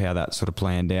relationship, how that sort of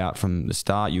planned out from the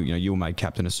start. You were made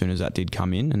captain as soon as that did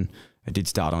come in, and it did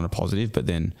start on a positive, but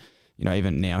then, you know,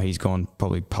 even now he's gone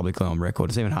probably publicly on record.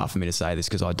 It's even hard for me to say this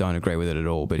because I don't agree with it at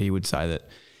all, but he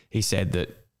said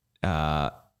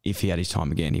that if he had his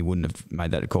time again, he wouldn't have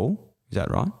made that a call. Is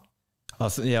that right?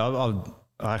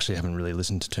 I actually haven't really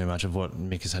listened to too much of what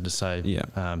Mick has had to say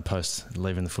post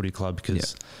leaving the footy club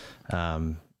because,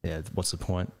 what's the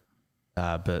point?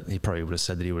 But he probably would have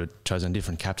said that he would have chosen a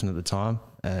different captain at the time,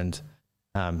 and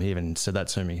he even said that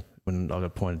to me when I got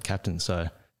appointed captain. So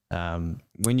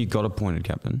when you got appointed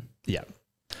captain,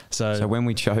 so when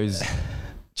we chose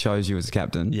you as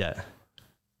captain,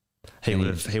 he would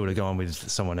have gone with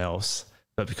someone else,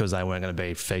 but because they weren't going to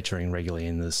be featuring regularly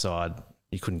in the side,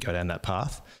 you couldn't go down that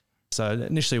path. So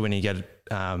initially, when you get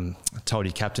told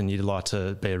you're captain, you'd like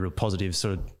to be a real positive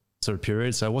sort of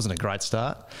period. So it wasn't a great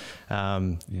start.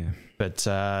 But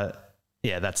that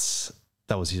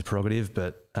was his prerogative.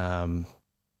 But would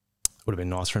have been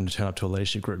nice for him to turn up to a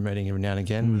leadership group meeting every now and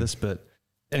again with us. But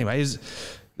anyway,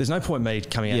 there's no point me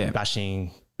coming out and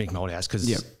bashing Mick Malthouse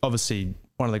because obviously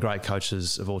one of the great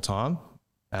coaches of all time.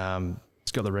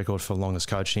 He's got the record for longest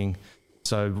coaching.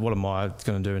 So what am I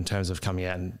going to do in terms of coming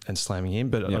out and slamming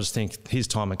him? But I just think his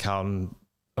time at Carlton,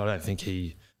 I don't think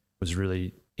he was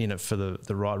really in it for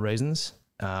the right reasons.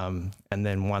 And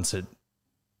then once it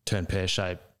turned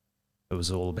pear-shaped, it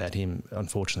was all about him,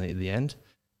 unfortunately, at the end.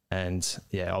 And,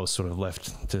 I was sort of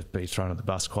left to be thrown at the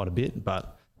bus quite a bit.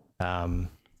 But,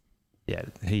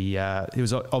 he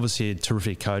was obviously a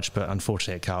terrific coach, but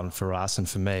unfortunately at Carlton for us and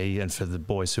for me and for the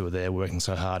boys who were there working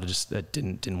so hard, it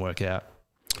didn't work out.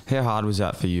 How hard was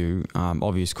that for you?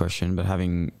 Obvious question, but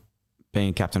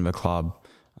being captain of a club,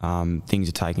 things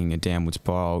are taking a downward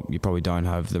spiral. You probably don't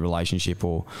have the relationship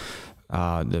or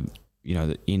the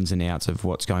ins and outs of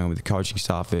what's going on with the coaching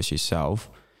staff versus yourself.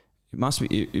 It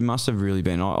must have really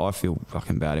been. I feel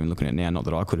fucking bad even looking at it now. Not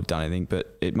that I could have done anything,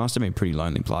 but it must have been a pretty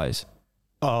lonely place.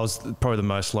 I was probably the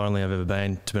most lonely I've ever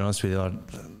been, to be honest with you.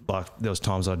 There was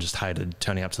times I just hated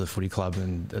turning up to the footy club,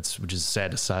 and which is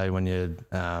sad to say when you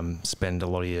spend a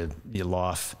lot of your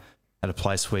life at a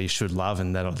place where you should love,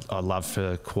 and that I loved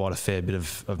for quite a fair bit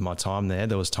of my time there.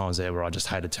 There was times there where I just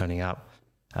hated turning up.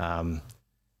 It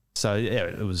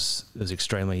was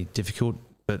extremely difficult.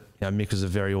 but Mick was a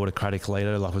very autocratic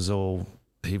leader. Like, was all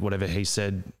whatever he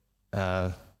said,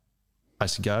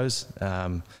 basically goes.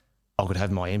 I could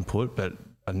have my input, but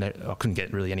I couldn't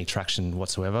get really any traction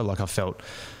whatsoever. Like, I felt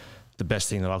the best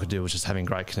thing that I could do was just having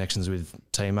great connections with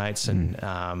teammates and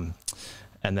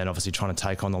then obviously trying to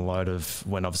take on the load of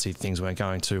when obviously things weren't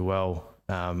going too well.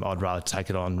 I'd rather take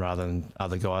it on rather than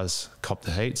other guys cop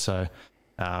the heat. So,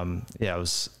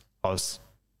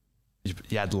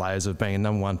 you had layers of being a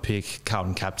number one pick,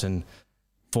 Carlton captain,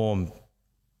 form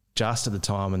just at the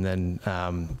time, and then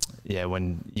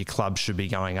when your club should be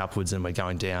going upwards and we're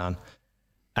going down.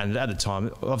 And at the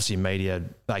time, obviously media,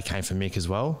 they came for Mick as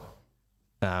well,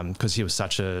 because he was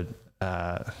such he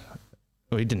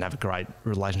didn't have a great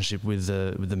relationship with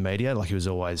the media. Like, he was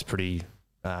always pretty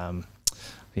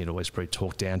he'd always pretty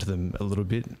talk down to them a little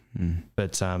bit,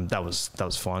 but that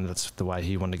was fine. That's the way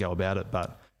he wanted to go about it.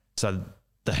 But so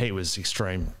the heat was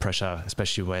extreme pressure,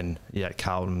 especially when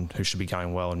Carlton, who should be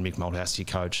going well, and Mick Malthouse, your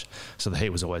coach. So the heat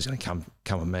was always going to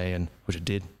come at me, and which it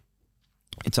did.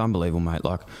 It's unbelievable, mate.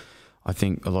 Like, I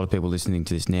think a lot of people listening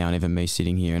to this now, and even me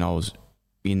sitting here, and I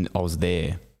was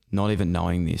there, not even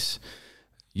knowing this.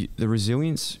 The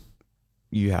resilience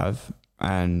you have,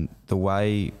 and the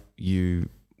way you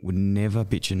would never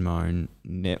bitch and moan.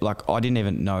 Like, I didn't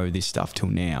even know this stuff till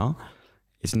now.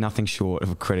 It's nothing short of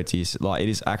a credit to you. Like, it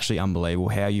is actually unbelievable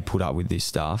how you put up with this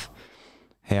stuff,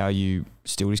 how you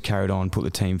still just carried on, put the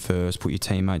team first, put your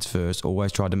teammates first,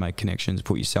 always tried to make connections,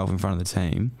 put yourself in front of the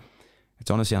team.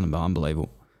 It's honestly unbelievable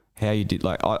how you did.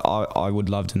 Like, I would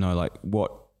love to know, like,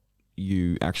 what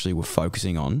you actually were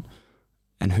focusing on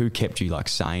and who kept you, like,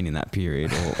 sane in that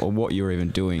period, or what you were even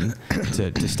doing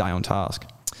to stay on task.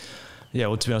 Yeah,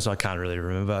 well, to be honest, I can't really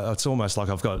remember. It's almost like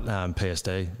I've got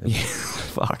PSD. Yeah,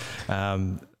 fuck.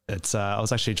 I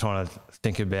was actually trying to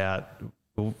think about,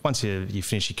 well, once you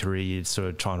finish your career, you sort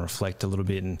of try and reflect a little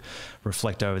bit and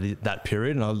reflect over that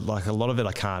period. And a lot of it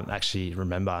I can't actually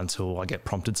remember until I get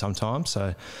prompted sometimes.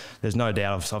 So there's no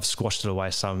doubt I've squashed it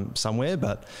away somewhere.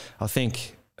 But I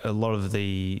think a lot of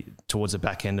towards the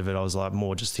back end of it, I was like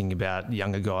more just thinking about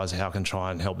younger guys, how I can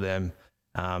try and help them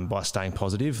by staying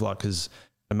positive. Like, because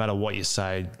no matter what you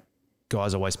say,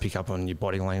 guys always pick up on your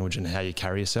body language and how you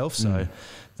carry yourself. So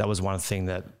that was one thing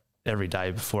that every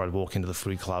day before I'd walk into the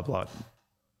footy club, like,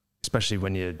 especially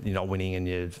when you're not winning and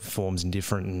your form's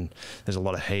indifferent and there's a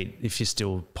lot of heat, if you're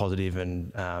still positive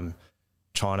and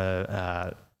trying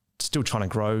to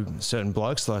grow certain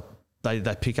blokes, like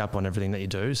they pick up on everything that you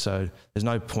do. So there's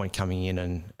no point coming in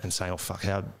and saying, oh, fuck,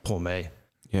 how poor me.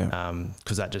 Yeah.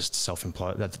 Because that just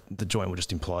self-implode. The joint will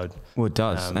just implode. Well, it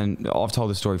does. And I've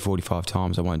told the story 45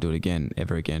 times. I won't do it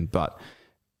ever again. But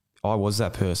I was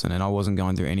that person, and I wasn't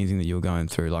going through anything that you were going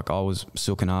through. Like, I was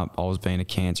silking up. I was being a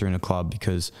cancer in a club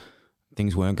because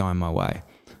things weren't going my way.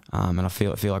 And I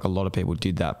feel like a lot of people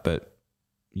did that, but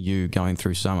you going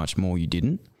through so much more, you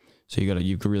didn't. So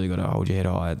you've really got to hold your head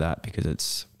high at that, because it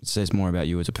says more about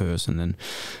you as a person than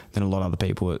a lot of other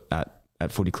people at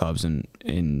footy clubs and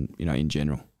in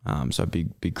general. So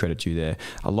big credit to you there.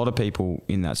 A lot of people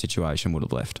in that situation would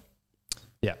have left.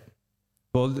 Yeah.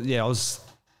 Well, yeah, I've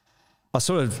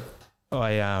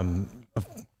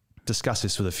discussed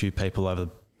this with a few people over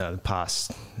the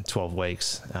past 12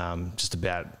 weeks, just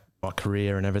about my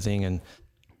career and everything. And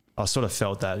I sort of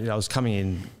felt that I was coming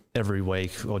in every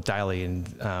week or daily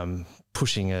and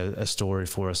pushing a story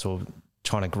for us, or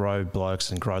trying to grow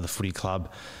blokes and grow the footy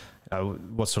club.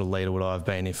 What sort of leader would I have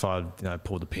been if I'd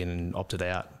pulled the pin and opted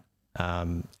out?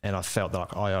 And I felt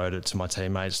like I owed it to my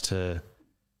teammates to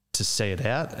see it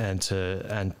out,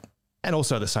 and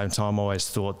also at the same time, I always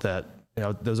thought that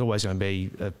there's always going to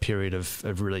be a period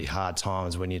of really hard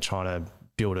times when you're trying to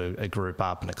build a group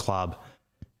up and a club.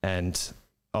 And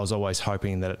I was always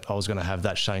hoping that I was going to have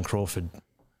that Shane Crawford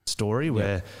story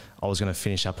where I was going to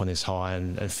finish up on this high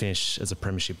and finish as a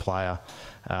premiership player.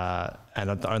 And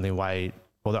the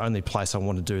only place I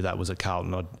wanted to do that was at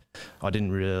Carlton. I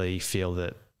didn't really feel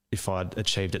that if I'd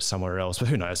achieved it somewhere else, but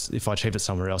who knows, if I achieved it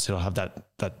somewhere else, I'll have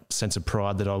that sense of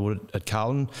pride that I would at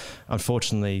Carlton.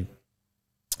 Unfortunately,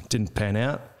 didn't pan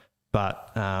out,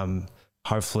 but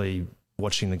hopefully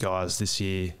watching the guys this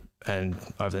year and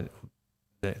over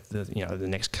the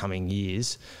next coming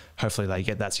years, hopefully they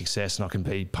get that success, and I can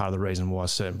be part of the reason why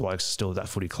certain blokes are still at that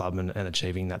footy club and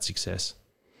achieving that success.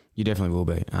 You definitely will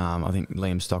be. I think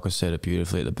Liam Stocker said it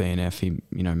beautifully at the BNF. He,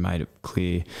 made it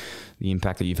clear the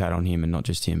impact that you've had on him, and not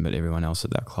just him, but everyone else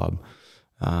at that club.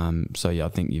 So yeah, I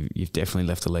think you've definitely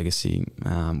left a legacy,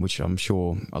 which I'm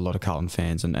sure a lot of Carlton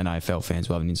fans and AFL fans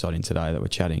will have an insight in today that we're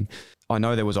chatting. I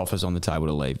know there was offers on the table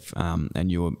to leave,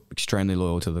 and you were extremely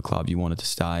loyal to the club. You wanted to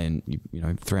stay, and you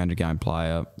know, 300 game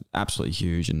player, absolutely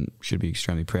huge, and should be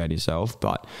extremely proud of yourself.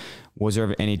 But was there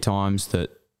ever any times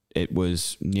that it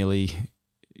was nearly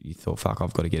you thought, "Fuck,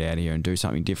 I've got to get out of here and do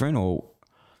something different"? Or,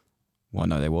 well, I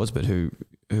know there was, but who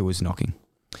was knocking?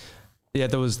 Yeah,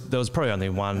 there was probably only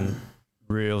one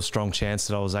real strong chance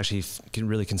that I was actually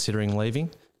really considering leaving.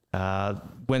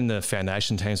 When the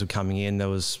foundation teams were coming in, there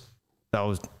was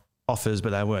offers, but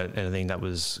they weren't anything that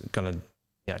was going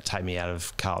to take me out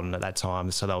of Carlton at that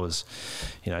time. So that was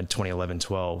 2011,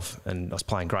 12, and I was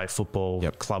playing great football.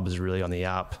 Yep. Club was really on the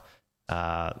up.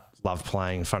 Loved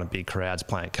playing in front of big crowds,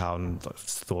 playing at Carlton.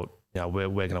 Thought we're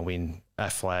going to win a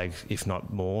flag, if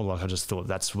not more. Like I just thought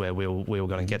that's where we were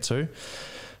going to get to.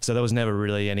 So there was never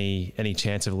really any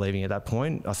chance of leaving at that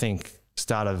point. I think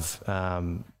start of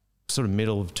sort of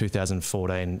middle of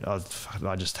 2014,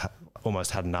 I just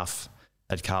almost had enough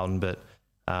at Carlton, but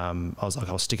I was like,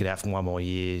 I'll stick it out for one more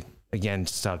year. Again,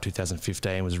 start of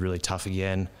 2015 was really tough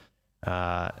again.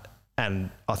 And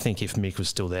I think if Mick was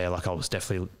still there, like I was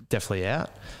definitely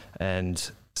out.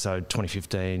 And so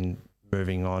 2015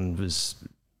 moving on was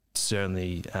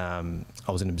certainly, I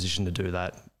was in a position to do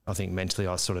that. I think mentally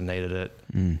I sort of needed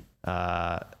it.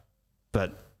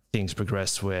 But things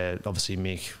progressed where obviously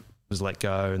Mick was let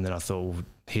go, and then I thought, well,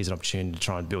 here's an opportunity to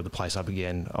try and build the place up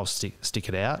again. I'll stick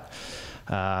it out.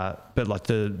 But like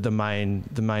the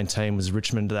main team was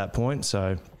Richmond at that point,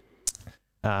 so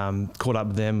caught up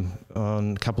with them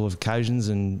on a couple of occasions,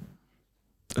 and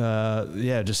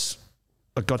just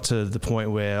I got to the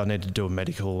point where I needed to do a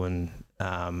medical, and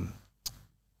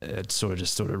it sort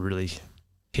of really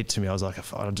hit to me. I was like,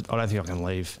 I don't think I can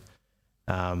leave.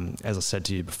 As I said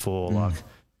to you before, like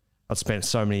I'd spent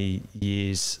so many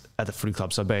years at the footy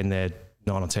club, so I've been there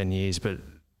 9 or 10 years, but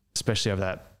especially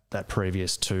over that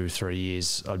previous 2-3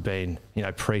 years, I'd been,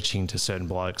 preaching to certain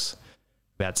blokes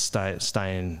about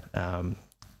staying,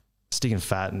 sticking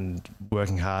fat and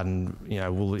working hard, and,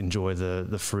 we'll enjoy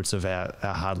the fruits of our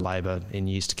hard labour in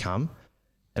years to come.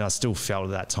 And I still felt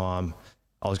at that time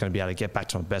I was going to be able to get back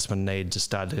to my best. My need just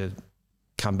started to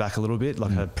come back a little bit.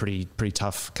 Like I had a pretty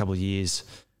tough couple of years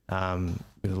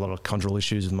with a lot of chondral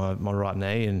issues with my right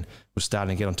knee, and was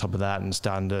starting to get on top of that and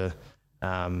starting to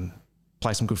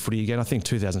play some good footy again. I think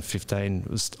 2015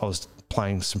 I was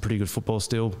playing some pretty good football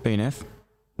still. BNF?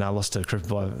 No, I lost to Cripple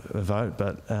by a vote,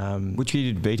 but which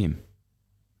year did you beat him?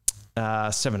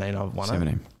 17 I won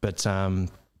 17. it. But so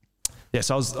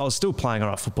I was still playing all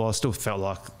right football. I still felt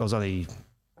like I was only,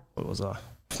 what was I?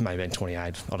 Maybe 28.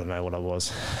 I don't know what I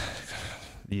was.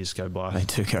 Years go by. They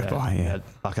do go by, yeah.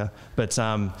 Fucker. But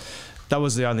that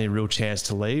was the only real chance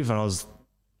to leave, and I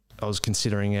was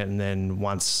considering it. And then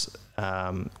once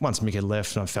Mick had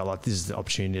left, and I felt like this is the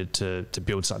opportunity to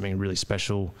build something really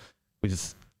special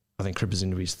with, I think Cripper's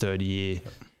into his third year.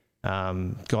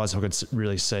 Guys, I could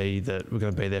really see that we're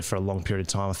going to be there for a long period of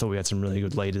time. I thought we had some really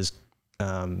good leaders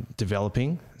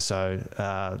developing. So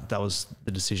that was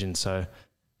the decision. So,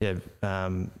 yeah,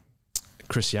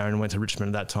 Chris Young went to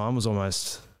Richmond at that time. Was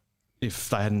almost, if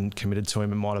they hadn't committed to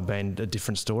him, it might have been a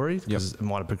different story, because it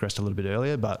might have progressed a little bit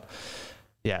earlier. But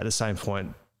yeah, at the same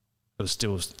point, it was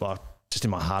still like, just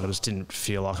in my heart, I just didn't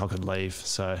feel like I could leave.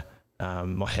 So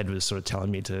my head was sort of telling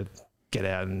me to get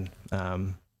out, and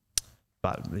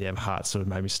but yeah, my heart sort of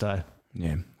made me stay.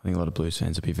 Yeah, I think a lot of Blues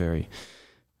fans would be very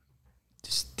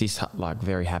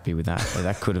very happy with that.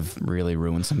 That could have really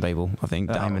ruined some people. I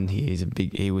think Damon here,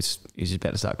 he was just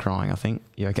about to start crying. I think.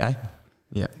 You okay?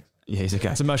 Yeah, he's okay.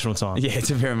 It's an emotional time. Yeah, it's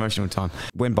a very emotional time.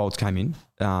 When Bolts came in,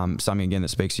 something again that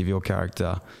speaks of your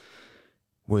character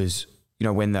was,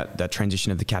 when that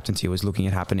transition of the captaincy was looking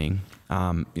at happening.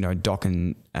 Doc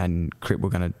and Crip were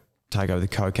going to take over the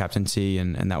co-captaincy,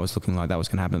 and that was looking like that was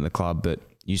going to happen at the club, but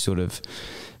you sort of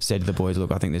said to the boys,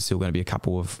 look, I think there's still going to be a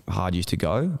couple of hard years to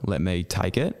go. Let me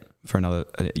take it for another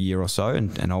year or so,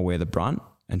 and I'll wear the brunt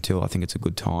until I think it's a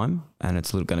good time, and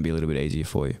it's going to be a little bit easier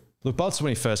for you. Look, Bolts, when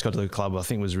he first got to the club, I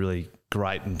think was really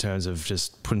great in terms of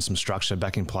just putting some structure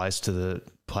back in place to the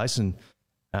place, and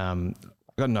I've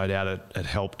got no doubt it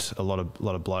helped a lot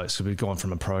of blokes, because we've gone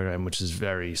from a program which is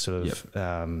very sort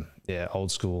of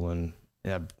old school, and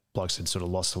blokes had sort of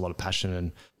lost a lot of passion,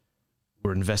 and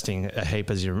we're investing a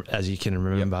heap, as you can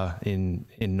remember, in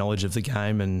knowledge of the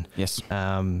game, and yes,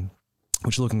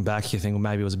 which looking back you think, well,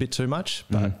 maybe it was a bit too much,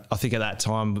 but I think at that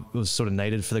time it was sort of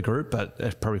needed for the group, but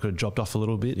it probably could have dropped off a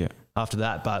little bit after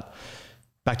that. But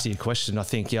back to your question, I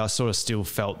think I sort of still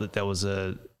felt that there was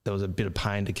a bit of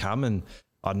pain to come, and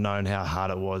I'd known how hard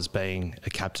it was being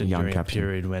a captain during a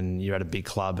period when you're at a big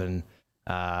club, and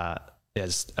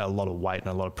there's a lot of weight and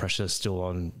a lot of pressure still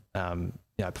on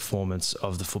performance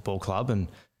of the football club, and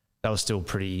that was still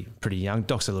pretty young.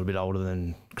 Doc's a little bit older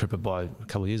than Cripper by a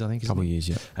couple of years, I think. A couple of years,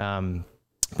 yeah.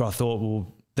 But I thought,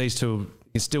 well, these two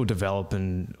can still develop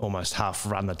and almost half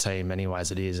run the team anyway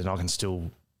as it is, and I can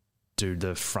still do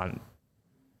the front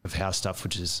of house stuff,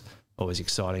 which is always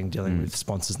exciting, dealing with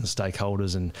sponsors and the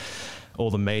stakeholders and all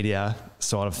the media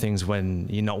side of things. When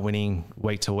you're not winning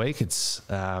week to week, it's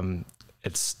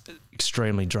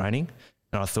extremely draining.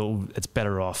 And I thought it's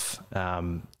better off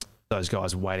those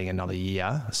guys waiting another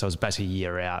year. So it's basically a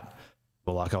year out.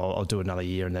 Well, like I'll do another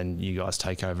year and then you guys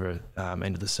take over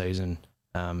end of the season.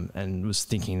 And was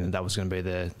thinking that was going to be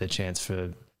their chance for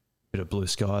a bit of blue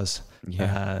skies.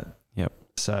 Yeah. Yep.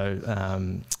 So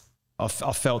I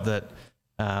felt that,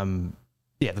 the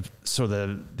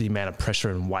amount of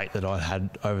pressure and weight that I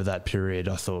had over that period,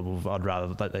 I thought, well, I'd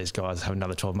rather let these guys have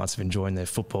another 12 months of enjoying their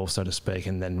football, so to speak,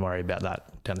 and then worry about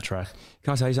that down the track.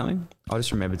 Can I tell you something? I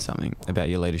just remembered something about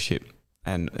your leadership.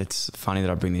 And it's funny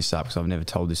that I bring this up because I've never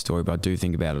told this story, but I do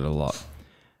think about it a lot.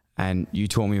 And you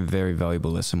taught me a very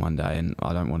valuable lesson one day, and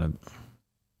I don't want to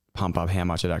pump up how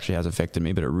much it actually has affected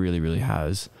me, but it really, really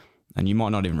has. And you might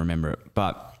not even remember it.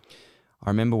 But I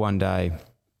remember one day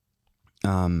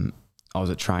I was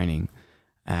at training,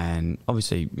 and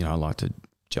obviously, I like to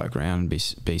joke around and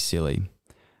be silly.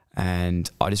 And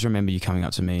I just remember you coming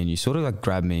up to me and you sort of like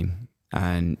grabbed me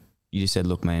and you just said,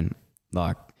 look, man,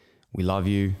 like, we love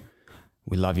you.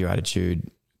 We love your attitude.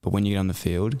 But when you get on the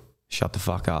field, shut the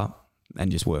fuck up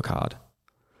and just work hard.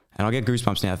 And I get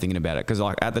goosebumps now thinking about it because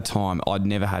like at the time I'd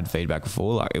never had feedback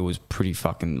before. Like it was pretty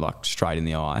fucking like straight in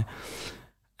the eye.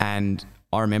 And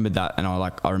I remembered that, and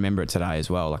I remember it today as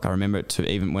well. Like I remember it to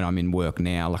even when I'm in work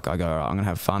now, like I go, all right, I'm going to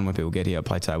have fun when people get here, I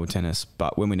play table tennis.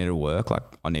 But when we need to work, like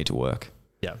I need to work.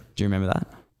 Yeah. Do you remember that?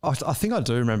 I think I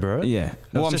do remember it. Yeah.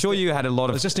 Well, I'm sure you had a lot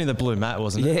of... It was just in the blue mat,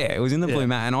 wasn't it? Yeah, it was in the blue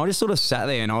mat. And I just sort of sat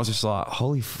there and I was just like,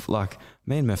 like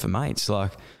me and Murph are mates.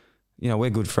 Like, we're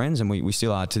good friends and we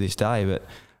still are to this day. But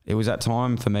it was that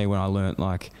time for me when I learnt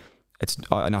like,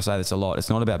 and I say this a lot, it's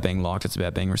not about being liked, it's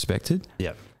about being respected.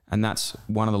 Yeah. And that's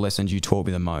one of the lessons you taught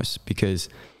me the most because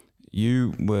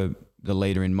you were the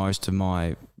leader in most of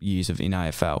my years in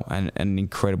AFL and an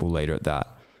incredible leader at that.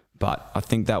 But I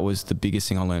think that was the biggest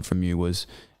thing I learned from you was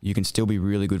you can still be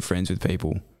really good friends with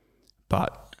people,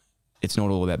 but it's not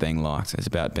all about being liked. It's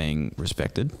about being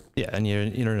respected. Yeah, and you're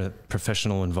in a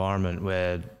professional environment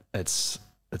where it's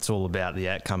all about the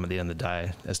outcome at the end of the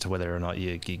day as to whether or not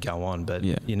you go on. But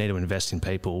you need to invest in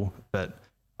people. But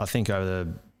I think over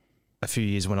a few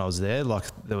years when I was there, like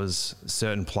there was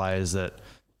certain players that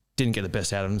didn't get the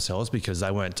best out of themselves because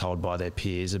they weren't told by their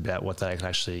peers about what they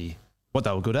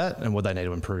were good at and what they need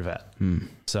to improve at.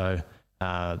 So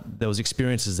there was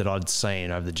experiences that I'd seen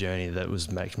over the journey that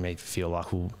was making me feel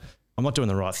like, well, I'm not doing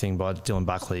the right thing by Dylan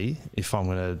Buckley if I'm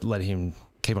going to let him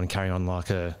keep on carrying on like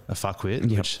a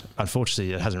fuckwit, which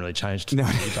unfortunately it hasn't really changed. No,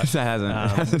 it hasn't.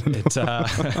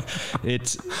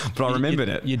 But I remembered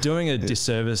it. You're doing a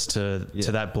disservice to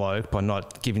that bloke by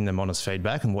not giving them honest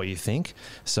feedback and what you think.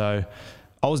 So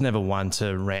I was never one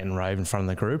to rant and rave in front of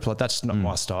the group. Like that's not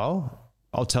my style.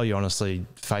 I'll tell you honestly,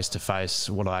 face to face,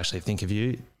 what I actually think of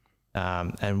you,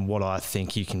 and what I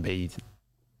think you can be,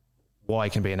 why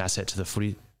you can be an asset to the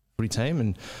footy team.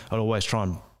 And I'd always try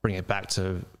and bring it back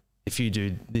to, if you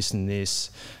do this and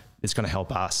this, it's going to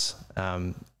help us.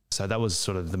 So that was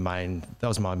sort of my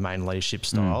main leadership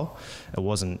style. It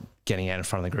wasn't getting out in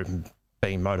front of the group and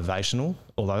being motivational,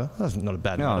 although that's not a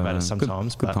bad motivator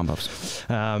sometimes. Good pump ups.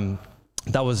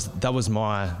 That was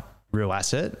my real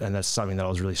asset, and that's something that I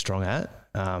was really strong at.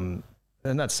 And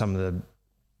that's some of the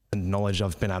knowledge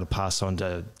I've been able to pass on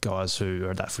to guys who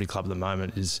are at that footy club at the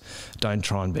moment is don't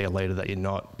try and be a leader that you're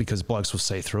not, because blokes will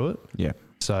see through it. Yeah.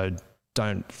 So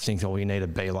don't think, you need to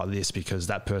be like this because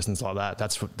that person's like that.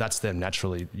 That's them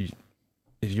naturally.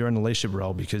 If you're in a leadership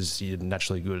role because you're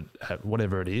naturally good at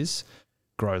whatever it is,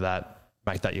 grow that,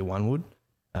 make that your one wood.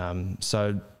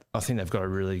 So I think they've got a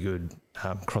really good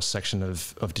cross section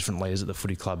of different leaders at the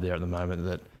footy club there at the moment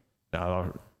that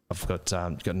I've got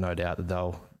no doubt that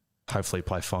they'll hopefully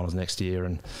play finals next year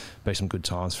and be some good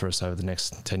times for us over the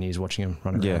next 10 years watching them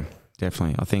run around. Yeah,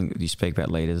 definitely. I think you speak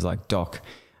about leaders like Doc,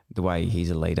 the way he's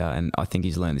a leader, and I think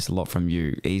he's learned this a lot from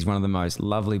you. He's one of the most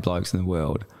lovely blokes in the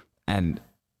world, and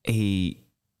he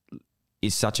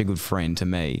is such a good friend to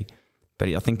me. But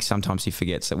I think sometimes he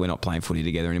forgets that we're not playing footy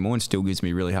together anymore and still gives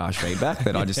me really harsh feedback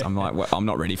that I'm like, well, I'm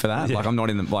not ready for that. Yeah. Like I'm not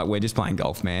we're just playing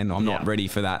golf, man. I'm not ready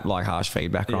for that like harsh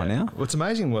feedback right now. Well, it's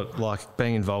amazing what like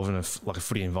being involved in a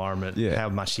footy environment, how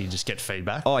much you just get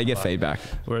feedback. Oh, you get feedback.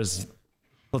 Whereas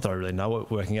not that I really know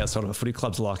what working outside of a footy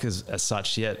club's like as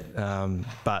such yet.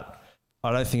 But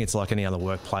I don't think it's like any other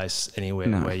workplace anywhere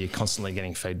where you're constantly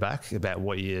getting feedback about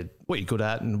what you're good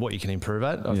at and what you can improve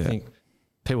at. I think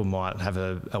people might have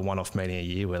a one-off meeting a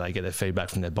year where they get their feedback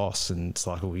from their boss and it's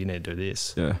like, well, you need to do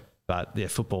this. Yeah. But yeah,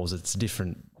 football's, it's a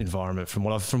different environment from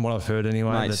what I've heard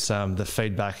anyway. Mate, that the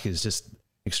feedback is just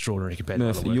extraordinary compared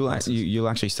Murph, to other you'll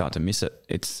actually start to miss it.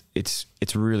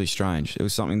 It's really strange. It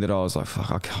was something that I was like,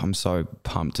 fuck, I'm so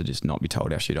pumped to just not be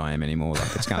told how shit I am anymore.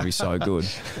 Like, it's going to be so good.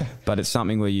 But it's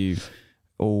something where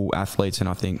all athletes and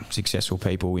I think successful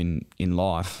people in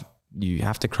life, you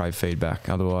have to crave feedback.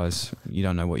 Otherwise, you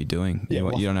don't know what you're doing. You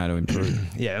don't know how to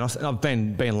improve. Yeah, and I've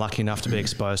been lucky enough to be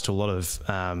exposed to a lot of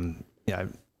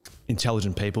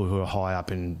intelligent people who are high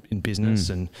up in business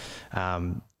and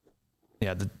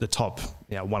the top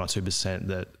 1 or 2%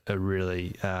 that are really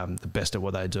the best at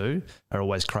what they do are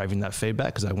always craving that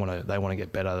feedback because they want to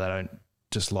get better. They don't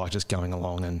just like going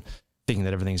along and thinking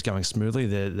that everything's going smoothly.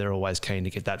 They're always keen to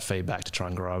get that feedback to try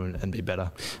and grow and be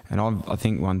better. And I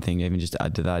think one thing even just to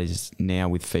add to that is now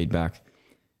with feedback,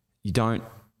 you don't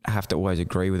have to always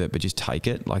agree with it, but just take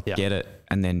it, get it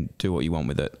and then do what you want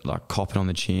with it. Like cop it on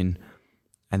the chin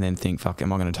and then think, fuck,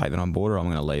 am I going to take that on board or am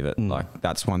I going to leave it? Like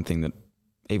that's one thing that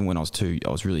even when I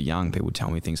was really young, people would tell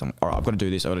me things. I'm, all right, I've got to do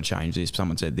this. I've got to change this.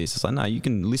 Someone said this. It's like, no, you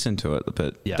can listen to it,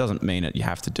 but it doesn't mean it. You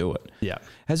have to do it. Yeah.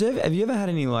 Have you ever had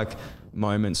any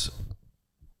moments,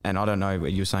 and I don't know,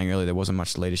 you were saying earlier there wasn't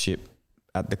much leadership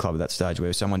at the club at that stage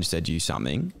where someone just said to you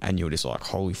something and you were just like,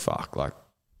 holy fuck,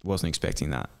 wasn't expecting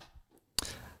that.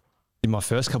 In my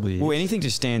first couple of years. Well, anything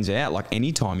just stands out,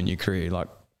 any time in your career,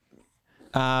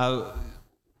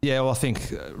 yeah, well, I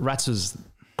think Rats was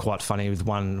quite funny with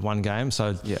one game.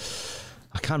 So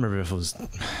I can't remember if it was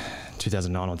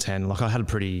 2009 or 10. I had a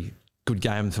pretty good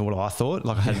game for what I thought.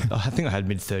 I think I had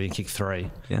mid-30 and kicked 3.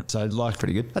 Yeah. So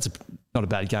pretty good. That's not a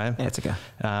bad game. Yeah, it's okay.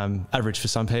 Average for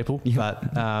some people. Yeah.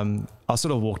 But I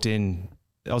sort of walked in.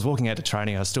 I was walking out to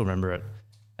training. I still remember it.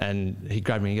 And he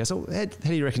grabbed me and he goes, "Oh, how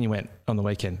do you reckon you went on the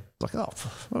weekend?" I was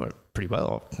like, I went pretty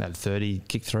well. I had 30,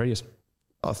 kicked 3.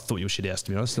 I thought you were shit house,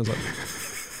 to be honest. I was like,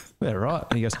 yeah, right.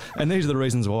 And he goes, and these are the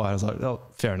reasons why. I was like, oh,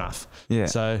 fair enough. Yeah.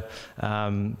 So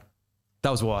that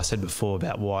was why I said before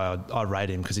about why I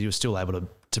rate him, because he was still able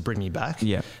to bring me back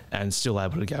and still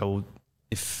able to go, well,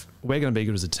 if we're going to be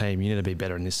good as a team, you need to be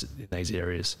better in these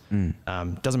areas.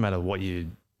 Doesn't matter what your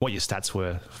stats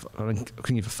were. I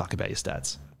couldn't give a fuck about your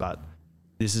stats, but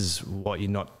this is what you're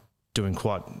not doing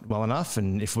quite well enough.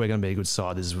 And if we're going to be a good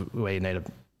side, this is where you need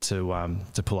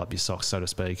to pull up your socks, so to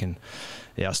speak. And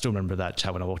yeah, I still remember that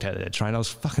chat when I walked out of that train. I was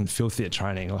fucking filthy at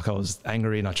training. I was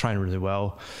angry and I trained really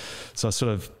well. So I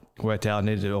sort of worked out I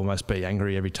needed to almost be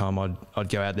angry every time I'd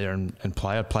go out there and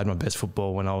play. I played my best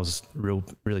football when I was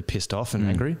really pissed off and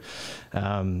angry.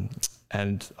 And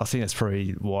I think that's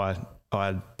probably why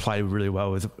I played really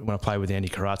well when I played with Andy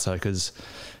Carazzo, because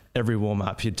every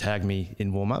warm-up he'd tag me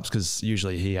in warm-ups, because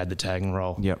usually he had the tagging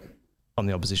role on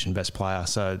the opposition best player.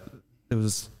 So it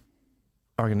was,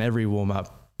 I reckon, every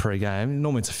warm-up pre-game,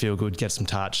 normally it's a feel good, get some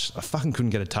touch. I fucking couldn't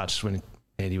get a touch when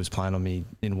Andy was playing on me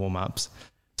in warm-ups.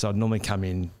 So I'd normally come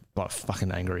in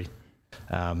fucking angry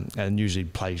and usually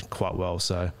play quite well.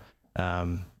 So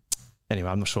anyway,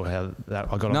 I'm not sure how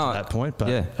I got up to that point,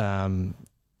 but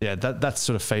that's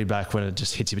sort of feedback when it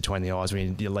just hits you between the eyes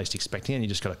when you're least expecting it and you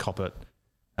just got to cop it.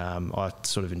 I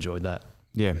sort of enjoyed that.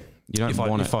 Yeah. You don't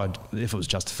want it. If it was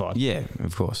justified. Yeah,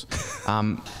 of course.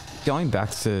 Going back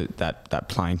to that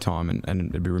playing time, and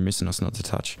it'd be remiss in us not to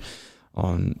touch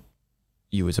on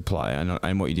you as a player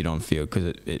and what you did on field,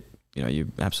 because you're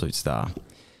an absolute star.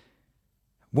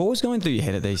 What was going through your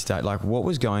head at these days? What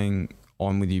was going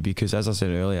on with you? Because as I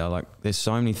said earlier, there's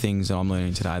so many things that I'm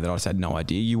learning today that I just had no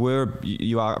idea.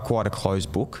 You are quite a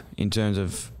closed book in terms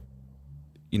of,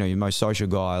 you're the most social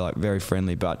guy, very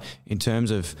friendly, but in terms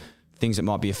of things that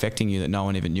might be affecting you that no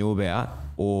one even knew about,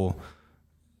 or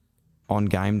on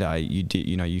game day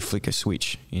you flick a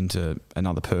switch into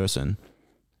another person.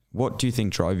 What do you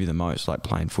think drove you the most,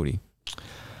 playing footy?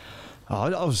 I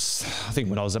think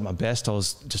when I was at my best, I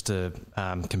was just a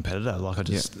competitor.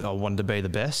 I wanted to be the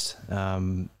best,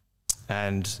 and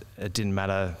it didn't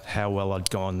matter how well I'd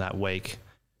gone that week.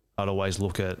 I'd always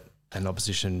look at an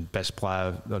opposition best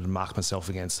player. I'd mark myself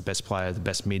against the best player, the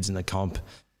best mids in the comp,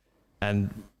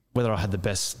 and whether I had the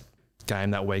best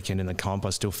game that weekend in the comp,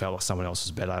 I still felt like someone else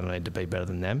was better and I needed to be better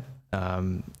than them.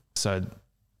 So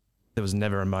there was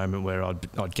never a moment where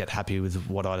I'd get happy with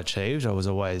what I'd achieved. I was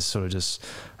always sort of just,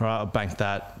 all right, I banked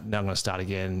that, now I'm going to start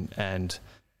again. And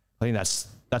I think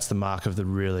that's the mark of the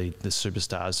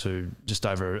superstars who just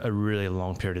over a really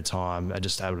long period of time are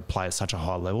just able to play at such a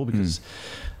high level, because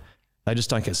they just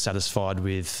don't get satisfied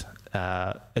with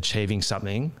achieving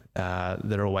something.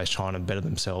 They're always trying to better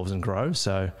themselves and grow.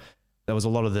 So there was a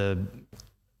lot of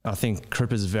I think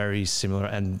Cripper's very similar,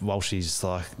 and Walshy's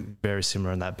like very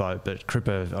similar in that boat. But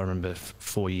Cripper, I remember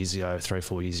 4 years ago,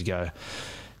 3-4 years ago,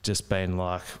 just being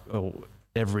like,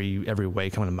 every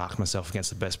week I'm going to mark myself against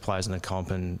the best players in the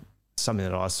comp, and something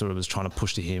that I sort of was trying to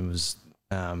push to him was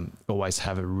always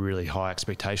have a really high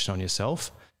expectation on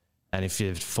yourself, and if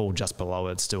you fall just below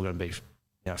it, it's still going to be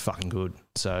fucking good.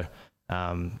 So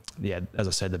as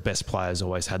I said, the best players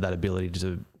always had that ability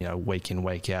to week in,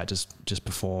 week out just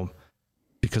perform,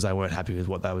 because they weren't happy with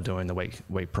what they were doing the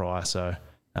week prior. So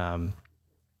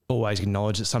always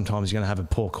acknowledge that sometimes you're going to have a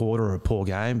poor quarter or a poor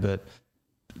game, but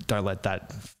don't let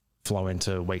that flow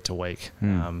into week to week.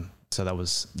 So that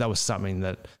was something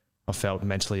that I felt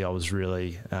mentally I was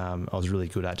really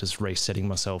good at, just resetting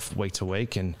myself week to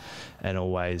week, and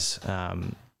always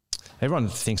everyone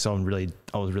thinks I was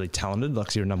really talented,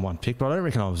 like you're a number one pick, but I don't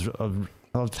reckon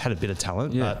I've had a bit of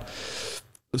talent. Yeah. But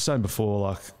I was saying before,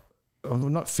 like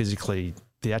I'm not physically,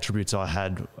 the attributes I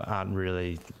had aren't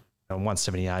really, I'm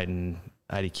 178 and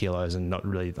 80 kilos, and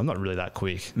I'm not really that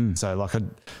quick. So like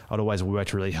I'd always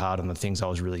worked really hard on the things I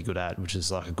was really good at, which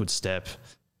is like a good step,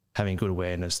 having good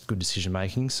awareness, good decision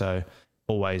making. So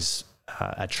always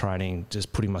at training,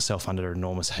 just putting myself under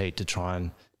enormous heat to try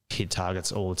and hit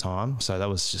targets all the time. So that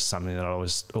was just something that I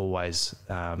was always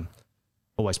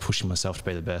pushing myself to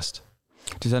be the best.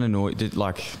 Does that annoy?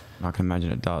 I can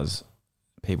imagine it does.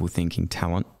 People thinking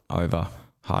talent over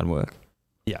hard work.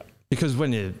 Yeah, because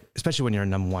especially when you're a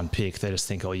number one pick, they just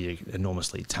think, oh, you're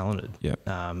enormously talented. Yeah.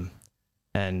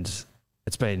 And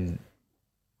it's been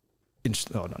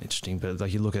not interesting, but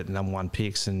like you look at number one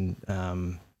picks and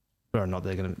whether or not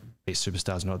they're going to be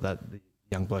superstars, not that the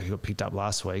young bloke who got picked up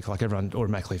last week, like everyone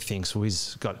automatically thinks, well,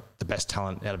 he's got the best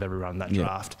talent out of everyone in that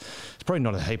draft. It's probably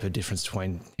not a heap of difference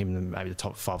between him and maybe the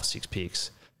top 5 or 6 picks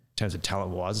in terms of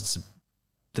talent wise. It's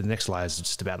the next layer is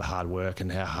just about the hard work and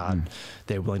how hard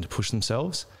they're willing to push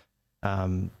themselves.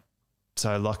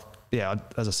 So like, yeah,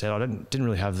 as I said, I didn't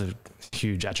really have the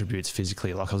huge attributes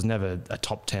physically. Like I was never a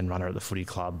top 10 runner at the footy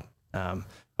club. I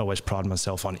always prided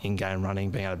myself on in-game running,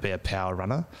 being able to be a power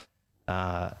runner,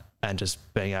 and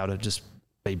just being able to just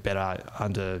be better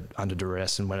under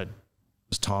duress. And when it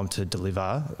was time to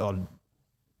deliver, I'd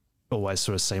always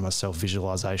sort of see myself.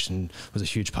 Visualisation was a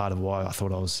huge part of why I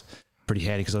thought I was pretty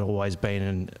handy, because I'd always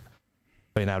been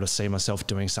able to see myself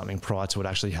doing something prior to it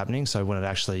actually happening. So when it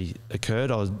actually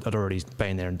occurred, I'd already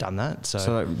been there and done that.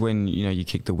 So like when you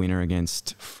kicked the winner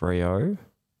against Freo,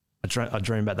 I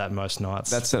dream about that most nights.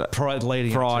 That's it.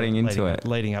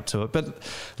 Leading up to it. But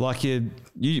like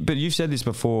but you've said this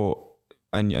before,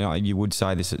 and you would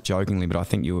say this jokingly, but I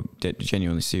think you were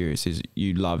genuinely serious. Is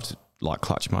you loved like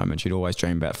clutch moments. You'd always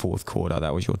dream about fourth quarter.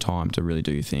 That was your time to really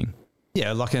do your thing.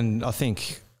 Yeah, like, and I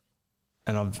think,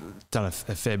 and I've done a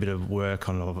fair bit of work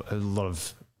on a lot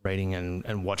of reading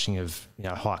and watching of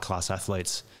high class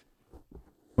athletes.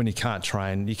 When you can't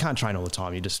train all the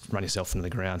time. You just run yourself into the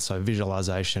ground. So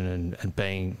visualization and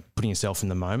putting yourself in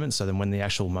the moment. So then when the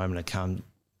actual moment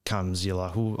comes, you're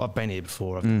like, well, I've been here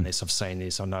before. I've done this. I've seen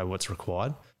this. I know what's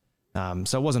required.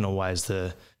 So it wasn't always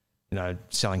the,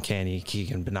 selling candy,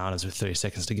 kicking bananas with 30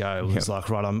 seconds to go. It was like,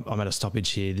 right, I'm at a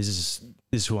stoppage here. This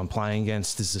is who I'm playing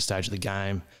against. This is the stage of the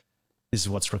game. This is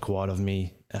what's required of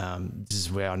me. This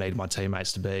is where I need my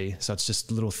teammates to be. So it's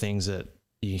just little things that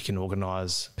you can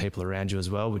organise people around you as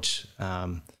well, which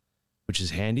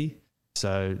is handy.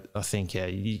 So I think,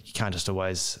 you can't just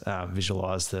always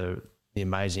visualise the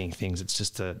amazing things. It's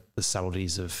just the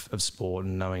subtleties of sport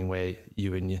and knowing where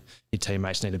you and your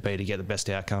teammates need to be to get the best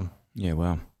outcome. Yeah,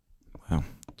 wow. I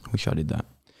wish I did that.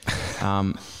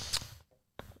 How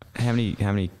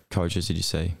many coaches did you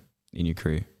see in your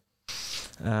career?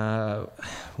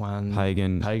 One.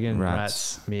 Pagan,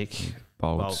 Rats, Mick,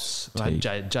 Bolts,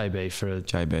 JB for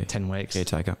 10 weeks.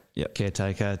 Caretaker. Yep.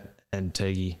 Caretaker and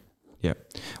Tegi. Yeah.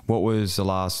 What was the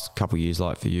last couple of years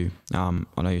like for you? I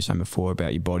know you were saying before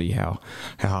about your body, how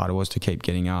hard it was to keep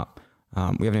getting up. We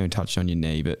haven't even touched on your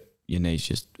knee, but your knee's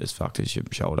just as fucked as your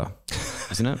shoulder,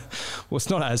 isn't it? Well, it's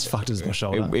not as fucked as my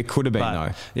shoulder. It could have been,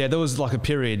 though. Yeah, there was like a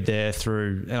period there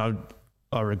through, and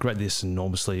I regret this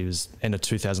enormously. It was end of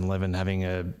 2011 having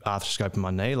a arthroscope in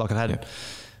my knee. Like I had a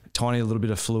tiny little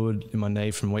bit of fluid in my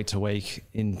knee from week to week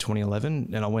in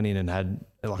 2011, and I went in and had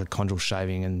like a chondral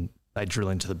shaving, and they drill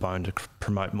into the bone to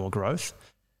promote more growth.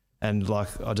 And like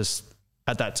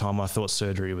at that time I thought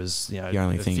surgery was the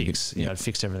only thing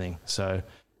fix everything. So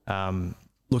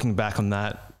looking back on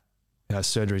that,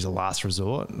 surgery is a last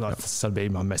resort. Like, that'd be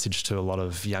my message to a lot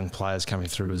of young players coming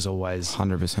through, is always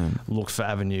 100%. look for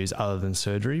avenues other than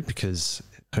surgery, because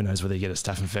who knows whether you get a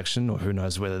staph infection, or who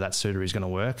knows whether that surgery is going to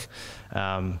work.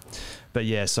 But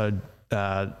yeah, so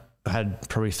I had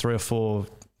probably 3 or 4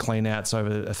 clean outs over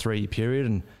a 3-year period,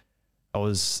 and I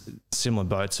was similar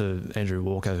boat to Andrew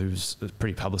Walker, who's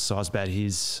pretty publicised about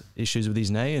his issues with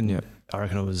his knee. And I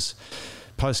reckon it was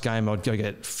post-game, I'd go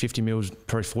get 50 mils,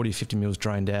 probably 40, 50 mils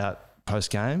drained out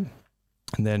post-game,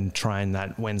 and then train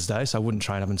that Wednesday. So I wouldn't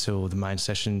train up until the main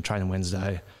session, train on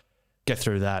Wednesday, get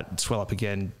through that, swell up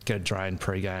again, get it drained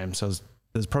pre-game. So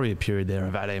there's probably a period there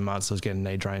of 18 months I was getting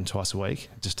knee drained twice a week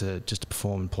just to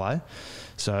perform and play.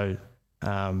 So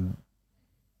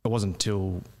it wasn't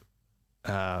until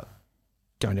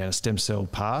going down a stem cell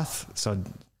path, so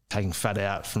taking fat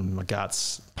out from my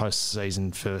guts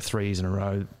post-season for 3 years in a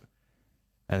row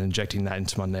and injecting that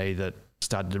into my knee, that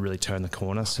started to really turn the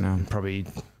corner. So probably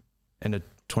end of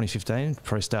 2015,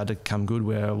 probably started to come good,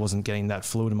 where I wasn't getting that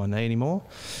fluid in my knee anymore.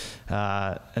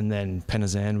 And then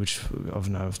Penazan, which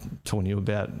I've talking to you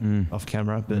about off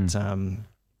camera, but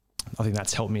I think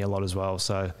that's helped me a lot as well.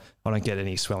 So I don't get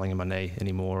any swelling in my knee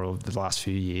anymore, or the last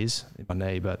few years in my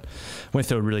knee. But went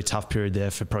through a really tough period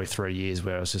there for probably 3 years,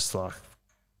 where I was just like,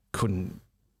 couldn't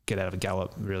get out of a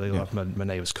gallop really. Like my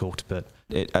knee was cooked. But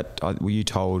were you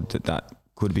told that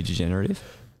could be degenerative?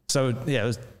 So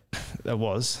yeah, it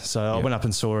was. So I went up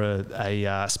and saw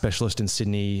a specialist in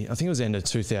Sydney. I think it was the end of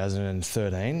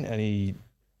 2013, and he,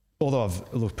 although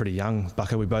I've looked pretty young,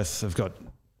 Bucko, we both have got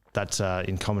that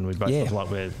in common. We both look like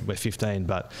we're 15,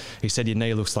 but he said your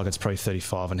knee looks like it's probably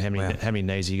 35, and how many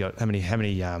knees you got? How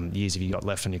many years have you got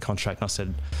left on your contract? And I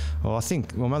said, well, I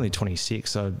think I'm only 26,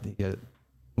 so you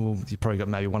probably got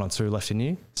maybe 1 or 2 left in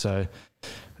you. So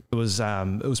it was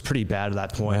pretty bad at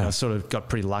that point. I sort of got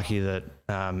pretty lucky that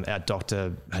our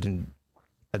doctor had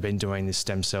been doing this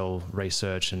stem cell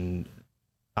research, and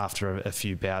after a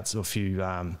few bouts or a few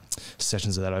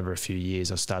sessions of that over a few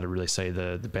years, I started to really see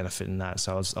the benefit in that.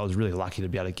 So I was really lucky to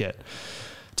be able to get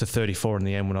to 34 in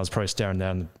the end, when I was probably staring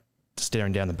down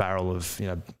the barrel of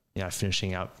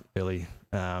finishing up early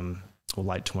or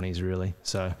late 20s really.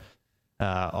 So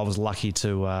I was lucky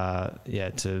to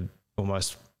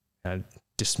almost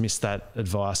dismiss that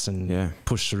advice and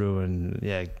push through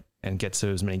and get to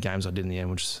as many games I did in the end,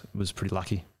 which was pretty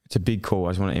lucky. It's a big call.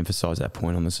 I just want to emphasise that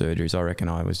point on the surgeries. I reckon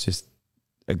I was just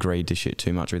agreed to shit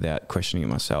too much without questioning it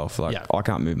myself. Like, I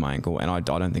can't move my ankle, and I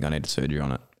don't think I needed surgery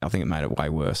on it. I think it made it way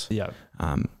worse. Yeah.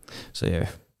 So yeah.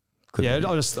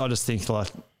 I just think like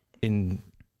I think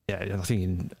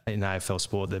in AFL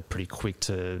sport they're pretty quick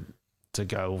to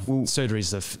go. Well,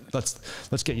 surgeries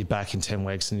let's get you back in 10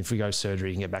 weeks, and if we go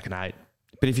surgery, you can get back in 8.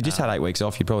 But if you just had 8 weeks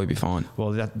off, you'd probably be fine.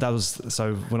 Well, that was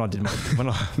so when I did my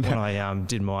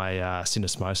did my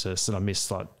syndesmosis, and I missed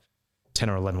like 10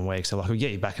 or 11 weeks. So like, we'll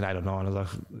get you back in 8 or 9. I was like,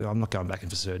 I'm not going back in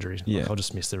for surgery. Like, I'll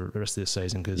just miss the rest of the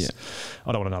season because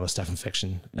I don't want another staph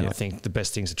infection. And I think the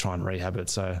best thing is to try and rehab it.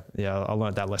 So I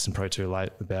learned that lesson probably too late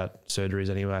about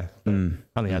surgeries anyway.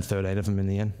 Only had 13 of them in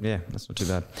the end. Yeah, that's not too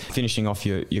bad. Finishing off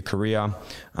your career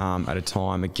at a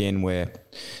time again where,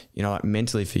 like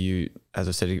mentally for you, as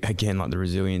I said again, like the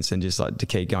resilience and just like to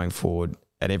keep going forward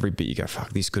at every bit, you go,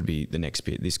 fuck, this could be the next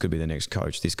bit. This could be the next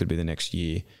coach. This could be the next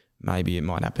year. Maybe it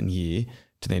might happen here,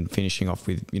 to then finishing off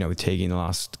with, with Tegi in the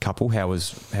last couple. How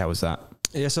was that?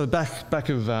 Yeah, so back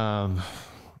of, God,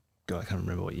 I can't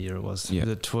remember what year it was. Yeah.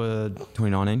 Was it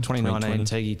 2019? 2019,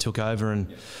 Tegi took over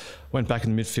and went back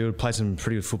in the midfield, played some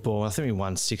pretty good football. I think we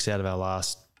won 6 out of our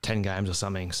last 10 games or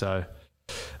something. So,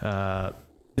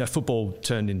 football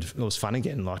turned into, it was fun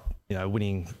again, like,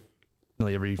 winning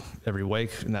nearly every week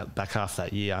in that back half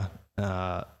that year.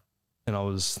 And I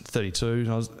was 32,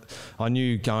 and I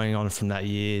knew going on from that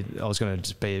year I was going to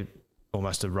just be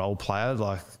almost a role player,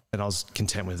 and I was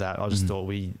content with that. I just thought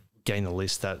we gained the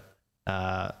list that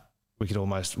we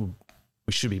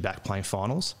should be back playing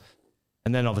finals.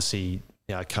 And then obviously,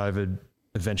 COVID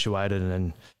eventuated, and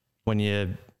then when you're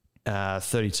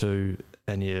 32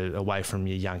 and you're away from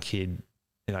your young kid,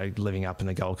 living up in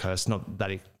the Gold Coast, not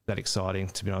that exciting,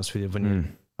 to be honest with you.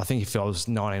 I think if I was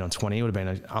 19 or 20, it would have been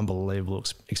an unbelievable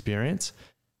experience.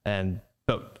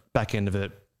 But back end of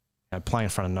it, playing in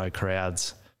front of no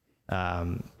crowds,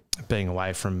 being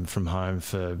away from home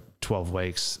for 12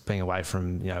 weeks, being away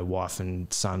from wife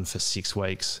and son for 6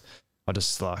 weeks, I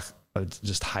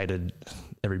just hated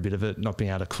every bit of it. Not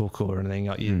being able to cook or anything.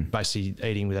 You're basically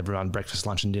eating with everyone, breakfast,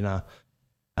 lunch, and dinner.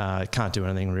 Can't do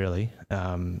anything really.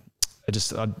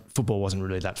 Football wasn't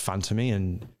really that fun to me,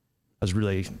 and I was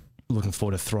really looking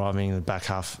forward to thriving in the back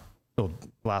half or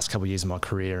last couple of years of my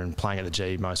career and playing at the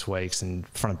G most weeks and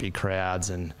in front of big crowds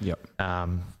and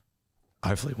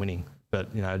hopefully winning.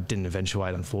 But, you know, it didn't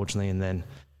eventuate, unfortunately. And then,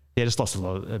 just lost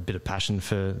a bit of passion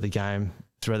for the game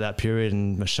throughout that period,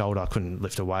 and my shoulder, I couldn't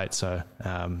lift a weight. So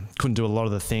couldn't do a lot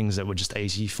of the things that were just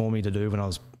easy for me to do when I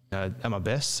was at my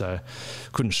best. So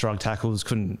couldn't shrug tackles,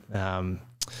 couldn't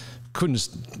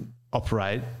just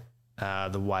operate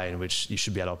the way in which you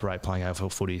should be able to operate playing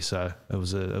AFL footy. So it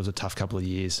was a tough couple of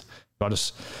years. I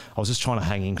was just trying to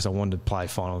hang in because I wanted to play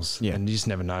finals, and you just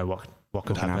never know what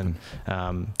could happen.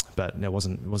 But it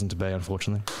wasn't to be,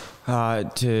 unfortunately.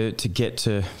 To get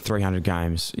to 300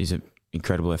 games is an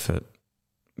incredible effort.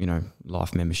 You know,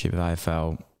 life membership of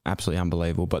AFL, absolutely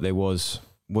unbelievable. But was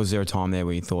there a time there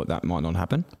where you thought that might not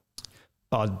happen?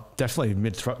 Definitely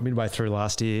midway through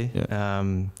last year.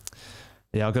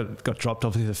 I got dropped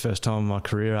obviously the first time in my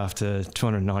career after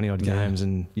 290 odd games,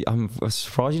 and I'm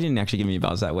surprised you didn't actually give me a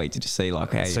buzz that week to just see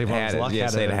like how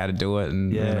to do it.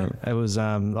 And it was.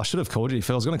 I should have called you if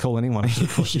I was going to call anyone. I should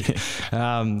have called you.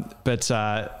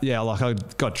 Like I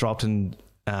got dropped, and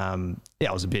I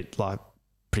was a bit like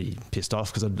pretty pissed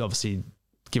off because I'd obviously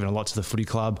given a lot to the footy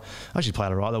club. I actually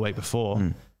played all right the week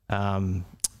before, I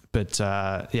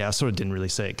sort of didn't really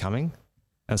see it coming,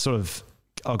 and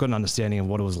I got an understanding of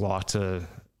what it was like to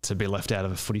be left out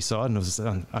of a footy side, and it was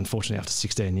unfortunately after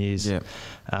 16 years.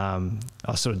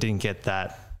 I sort of didn't get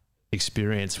that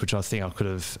experience, which I think I could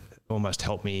have almost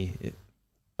helped me.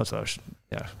 I should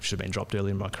have been dropped early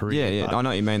in my career. I know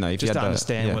what you mean though. If just to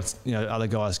understand what other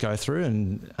guys go through,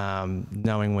 and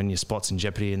knowing when your spot's in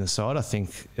jeopardy in the side, I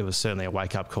think it was certainly a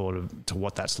wake up call to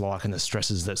what that's like and the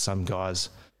stresses that some guys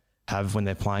have when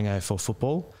they're playing AFL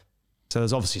football. So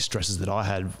there's obviously stresses that I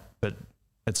had, but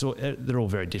they're all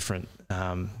very different.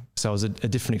 So it was a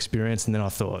different experience, and then I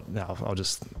thought, I'll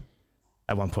just.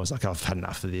 At one point, I was like, I've had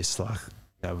enough of this. Like,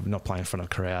 we're not playing in front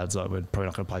of crowds. Like, we're probably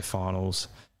not going to play finals.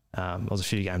 I was a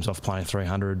few games off playing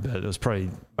 300, but it was probably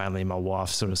mainly my wife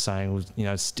sort of saying,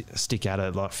 stick at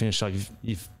it, like finish. Like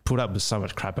you've put up with so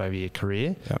much crap over your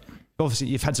career. Yep. Obviously,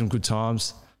 you've had some good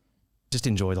times. Just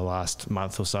enjoy the last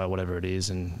month or so, whatever it is,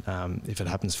 and if it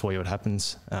happens for you, it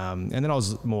happens. And then I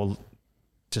was more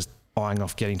just eyeing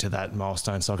off getting to that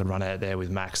milestone so I could run out there with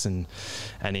Max and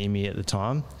Amy at the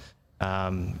time.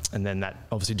 And then that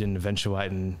obviously didn't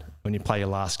eventuate, and when you play your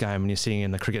last game and you're sitting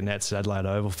in the cricket nets at Adelaide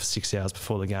Oval for 6 hours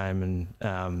before the game,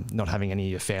 and not having any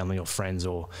of your family or friends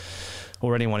or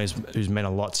anyone who's meant a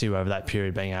lot to you over that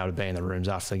period, being able to be in the rooms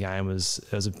after the game was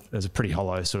a pretty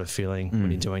hollow sort of feeling when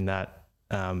you're doing that,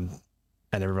 and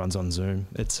everyone's on Zoom.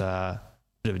 It's a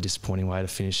bit of a disappointing way to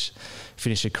finish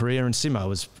your career. And Simo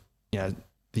was the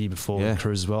year before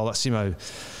Cruz as well. Like Simo,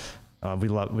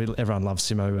 everyone loves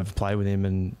Simo who ever played with him,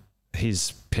 and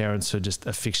his parents are just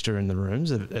a fixture in the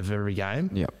rooms of every game.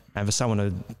 Yep. And for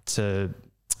someone to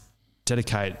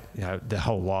dedicate their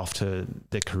whole life to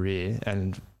their career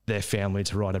and their family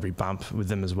to ride every bump with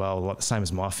them as well, like the same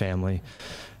as my family,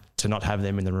 to not have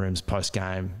them in the rooms post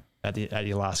game at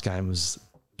your last game was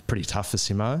pretty tough for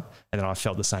Simo. And then I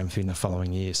felt the same thing the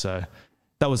following year. So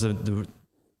that was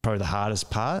probably the hardest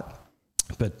part.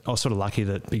 But I was sort of lucky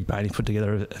that Big Bainey put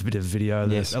together a bit of video.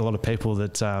 There's a lot of people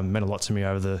that meant a lot to me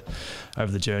over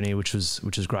the journey, which was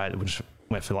great. Which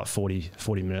went for like 40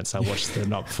 minutes. I watched the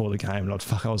night before the game, and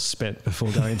I was spent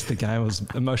before going into the game. It was an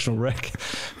emotional wreck.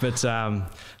 But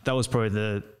that was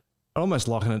probably I almost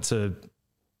liken it to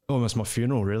almost my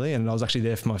funeral, really. And I was actually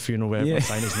there for my funeral where everyone's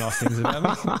saying these nice things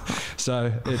about me.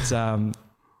 So it's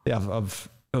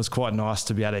it was quite nice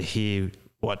to be able to hear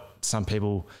what some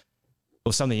people,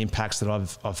 or some of the impacts that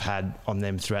I've had on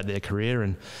them throughout their career.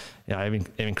 And even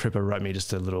Cripper wrote me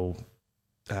just a little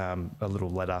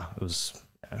letter. It was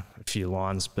a few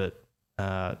lines, but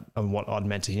on what I'd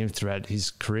meant to him throughout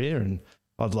his career. And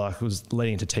it was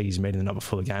leading into Tiggy's meeting the night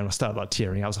before the game. I started like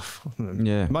tearing. I was like,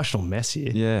 emotional mess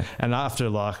here. Yeah. And after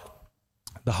like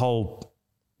the whole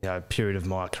period of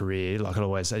my career, like I'd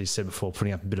always, as you said before,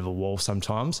 putting up a bit of a wall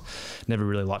sometimes. Never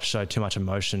really liked to show too much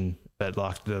emotion, but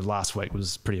like the last week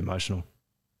was pretty emotional.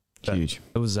 But huge.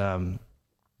 It was, as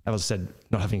I said,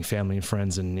 not having family and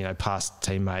friends and past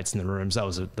teammates in the rooms. That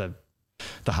was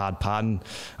the hard part. And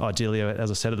ideally, as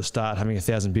I said at the start, having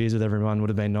 1,000 beers with everyone would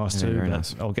have been nice too. Very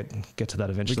nice. I'll get to that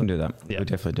eventually. We can do that. Yeah. We'll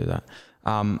definitely do that.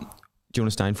 Do you want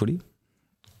to stay in footy?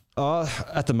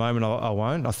 At the moment, I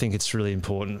won't. I think it's really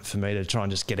important for me to try and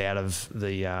just get out of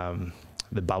the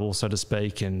bubble, so to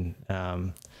speak, and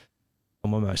I'm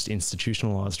almost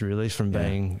institutionalised really from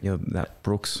being that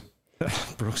Brooks.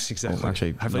 Brooks, exactly. Well,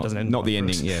 actually, hopefully it doesn't end. Not the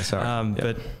Brooks. Ending, yeah.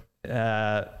 Sorry.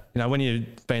 But when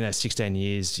you've been there 16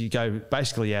 years, you go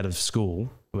basically out of school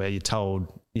where you're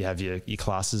told you have your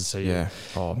classes. So Yeah.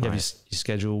 you have your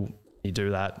schedule, you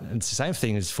do that. And it's the same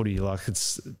thing as footy. Like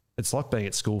it's like being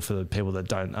at school for the people that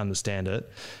don't understand it.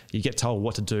 You get told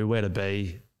what to do, where to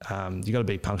be. You got to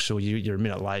be punctual. You're a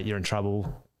minute late, you're in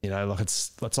trouble. You know, like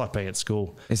it's like being at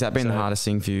school. Has that been the hardest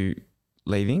thing for you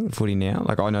leaving footy now?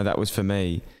 Like I know that was for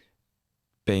me,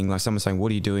 being like someone saying,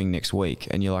 what are you doing next week?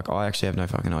 And you're like, I actually have no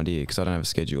fucking idea because I don't have a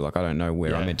schedule. Like I don't know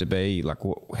where I'm meant to be. Like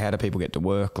how do people get to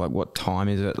work? Like what time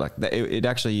is it? Like it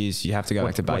actually is, you have to go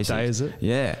back to basics. What day is it?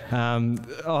 Yeah.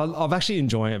 I've actually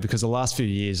enjoying it because the last few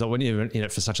years, I wasn't even in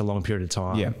it for such a long period of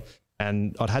time. Yeah.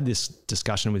 And I'd had this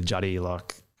discussion with Juddy,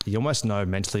 like you almost know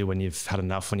mentally when you've had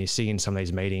enough, when you see in some of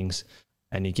these meetings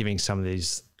and you're giving some of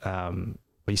these, where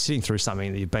you're sitting through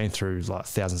something that you've been through like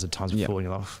thousands of times before in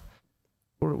your life.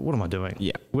 What am I doing?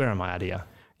 Yeah. Where am I at here?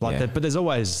 Like that, but there's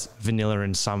always vanilla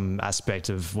in some aspect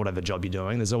of whatever job you're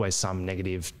doing. There's always some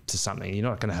negative to something. You're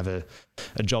not going to have a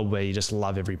job where you just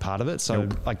love every part of it. So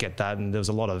I get that. And there was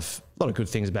a lot of good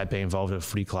things about being involved at a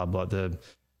footy club, like the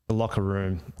locker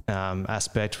room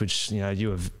aspect, which, you know, you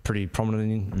were pretty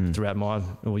prominent in throughout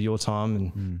your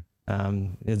time.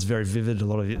 And it's very vivid, a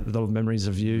lot of memories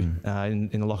of you in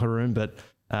the locker room. But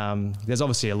there's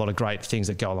obviously a lot of great things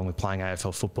that go along with playing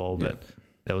AFL football, but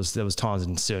there was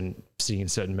times sitting in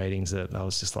certain meetings that I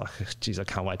was just like, geez, I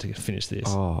can't wait to finish this.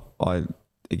 Oh,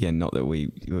 again, not that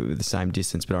we were the same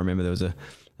distance, but I remember there was a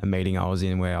meeting I was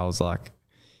in where I was like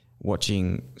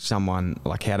watching someone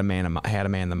like how to man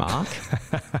the mark,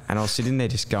 and I was sitting there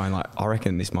just going like, I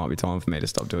reckon this might be time for me to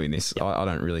stop doing this. I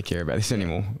don't really care about this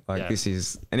anymore. Like this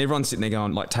is, and everyone's sitting there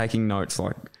going like taking notes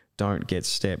like, don't get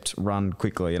stepped, run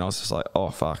quickly. And I was just like, oh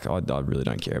fuck, I really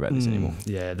don't care about this anymore.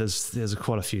 Yeah, there's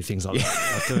quite a few things like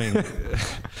that. Like doing a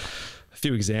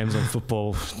few exams on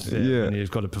football, and you've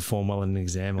got to perform well in an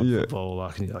exam on football.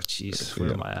 Like, and you're like, Jesus,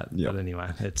 where am I at? But anyway,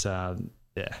 it's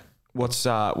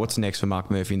What's next for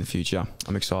Marc Murphy in the future?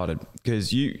 I'm excited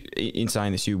because you, in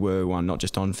saying this, you were one not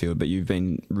just on field, but you've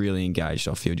been really engaged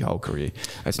off field your whole career.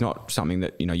 It's not something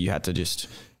that you had to just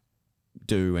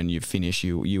do and you finish.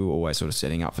 You were always sort of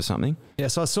setting up for something. Yeah,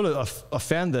 so I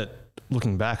found that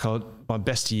looking back, my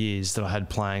best years that I had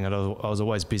playing, I was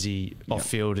always busy off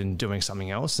field and doing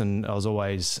something else, and I was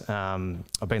always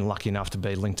I've been lucky enough to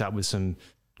be linked up with some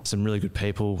really good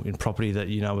people in property that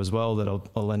as well, that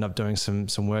I'll end up doing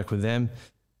some work with them.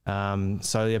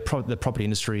 So the property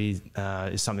industry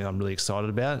is something I'm really excited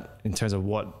about in terms of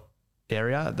what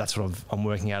area. That's what I'm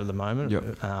working out at the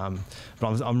moment.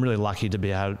 But I'm really lucky to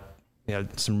be able,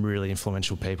 some really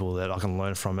influential people that I can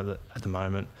learn from at the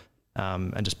moment,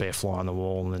 and just be a fly on the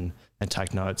wall and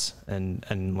take notes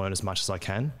and learn as much as I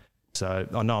can. So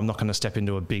I know I'm not going to step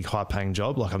into a big high-paying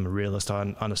job. Like, I'm a realist,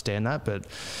 I understand that, but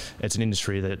it's an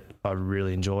industry that I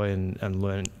really enjoy and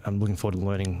learn. I'm looking forward to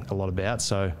learning a lot about.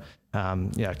 So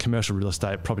commercial real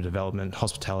estate, property development,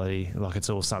 hospitality, like it's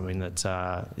all something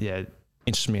that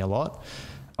interests me a lot.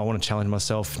 I want to challenge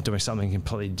myself doing something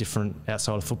completely different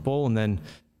outside of football. And then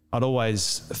I'd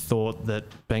always thought that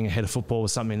being a head of football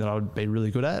was something that I would be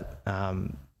really good at.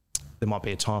 There might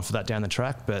be a time for that down the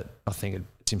track, but I think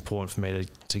it's important for me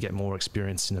to get more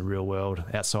experience in the real world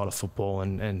outside of football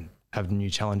and have new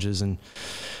challenges and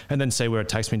then see where it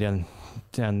takes me down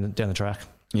the track.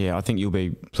 Yeah, I think you'll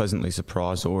be pleasantly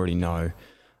surprised. I already know.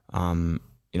 I'm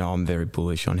very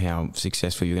bullish on how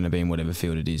successful you're going to be in whatever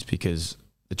field it is, because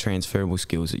the transferable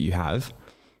skills that you have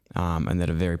and that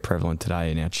are very prevalent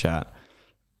today in our chat,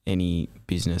 any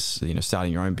business,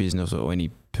 starting your own business or any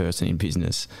person in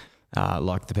business,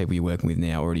 like the people you're working with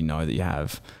now already know that you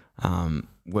have.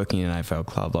 Working in an AFL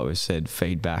club, like we said,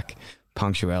 feedback,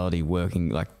 punctuality, working,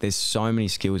 like there's so many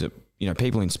skills that,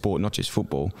 people in sport, not just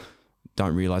football,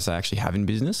 don't realise they actually have in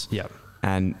business. Yeah.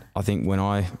 And I think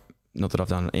not that I've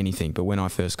done anything, but when I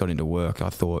first got into work, I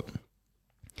thought,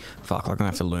 fuck, I'm going to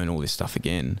have to learn all this stuff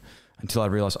again, until I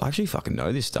realised I actually fucking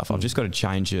know this stuff. I've just got to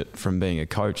change it from being a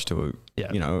coach to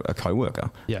a co-worker.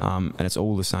 Yeah. And it's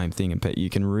all the same thing. And you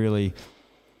can really,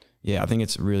 I think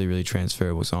it's really, really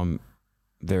transferable. So I'm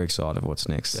very excited of what's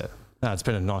next. Yeah. No, it's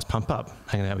been a nice pump up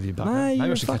hanging out with you, Buck. Maybe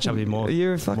I should catch up with you more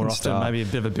often. Star. Maybe a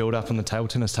bit of a build up on the table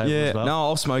tennis table as well. No,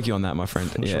 I'll smoke you on that, my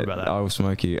friend. I'm sure about that. I will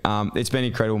smoke you. It's been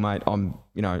incredible, mate.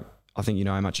 I think you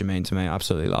know how much you mean to me. I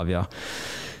absolutely love you.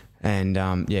 And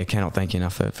cannot thank you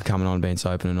enough for coming on, being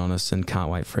so open and honest, and can't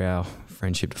wait for our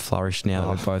friendship to flourish now that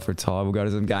we're both retired. We'll go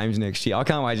to some games next year. I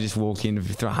can't wait to just walk in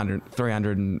with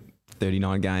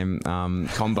 339 game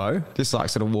combo, just like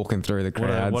sort of walking through the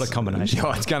crowds. What a combination.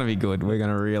 It's going to be good. We're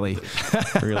going to really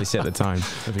set the tone.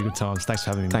 It'll be good times. Thanks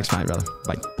for having me. Thanks, mate, brother.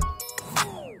 Bye.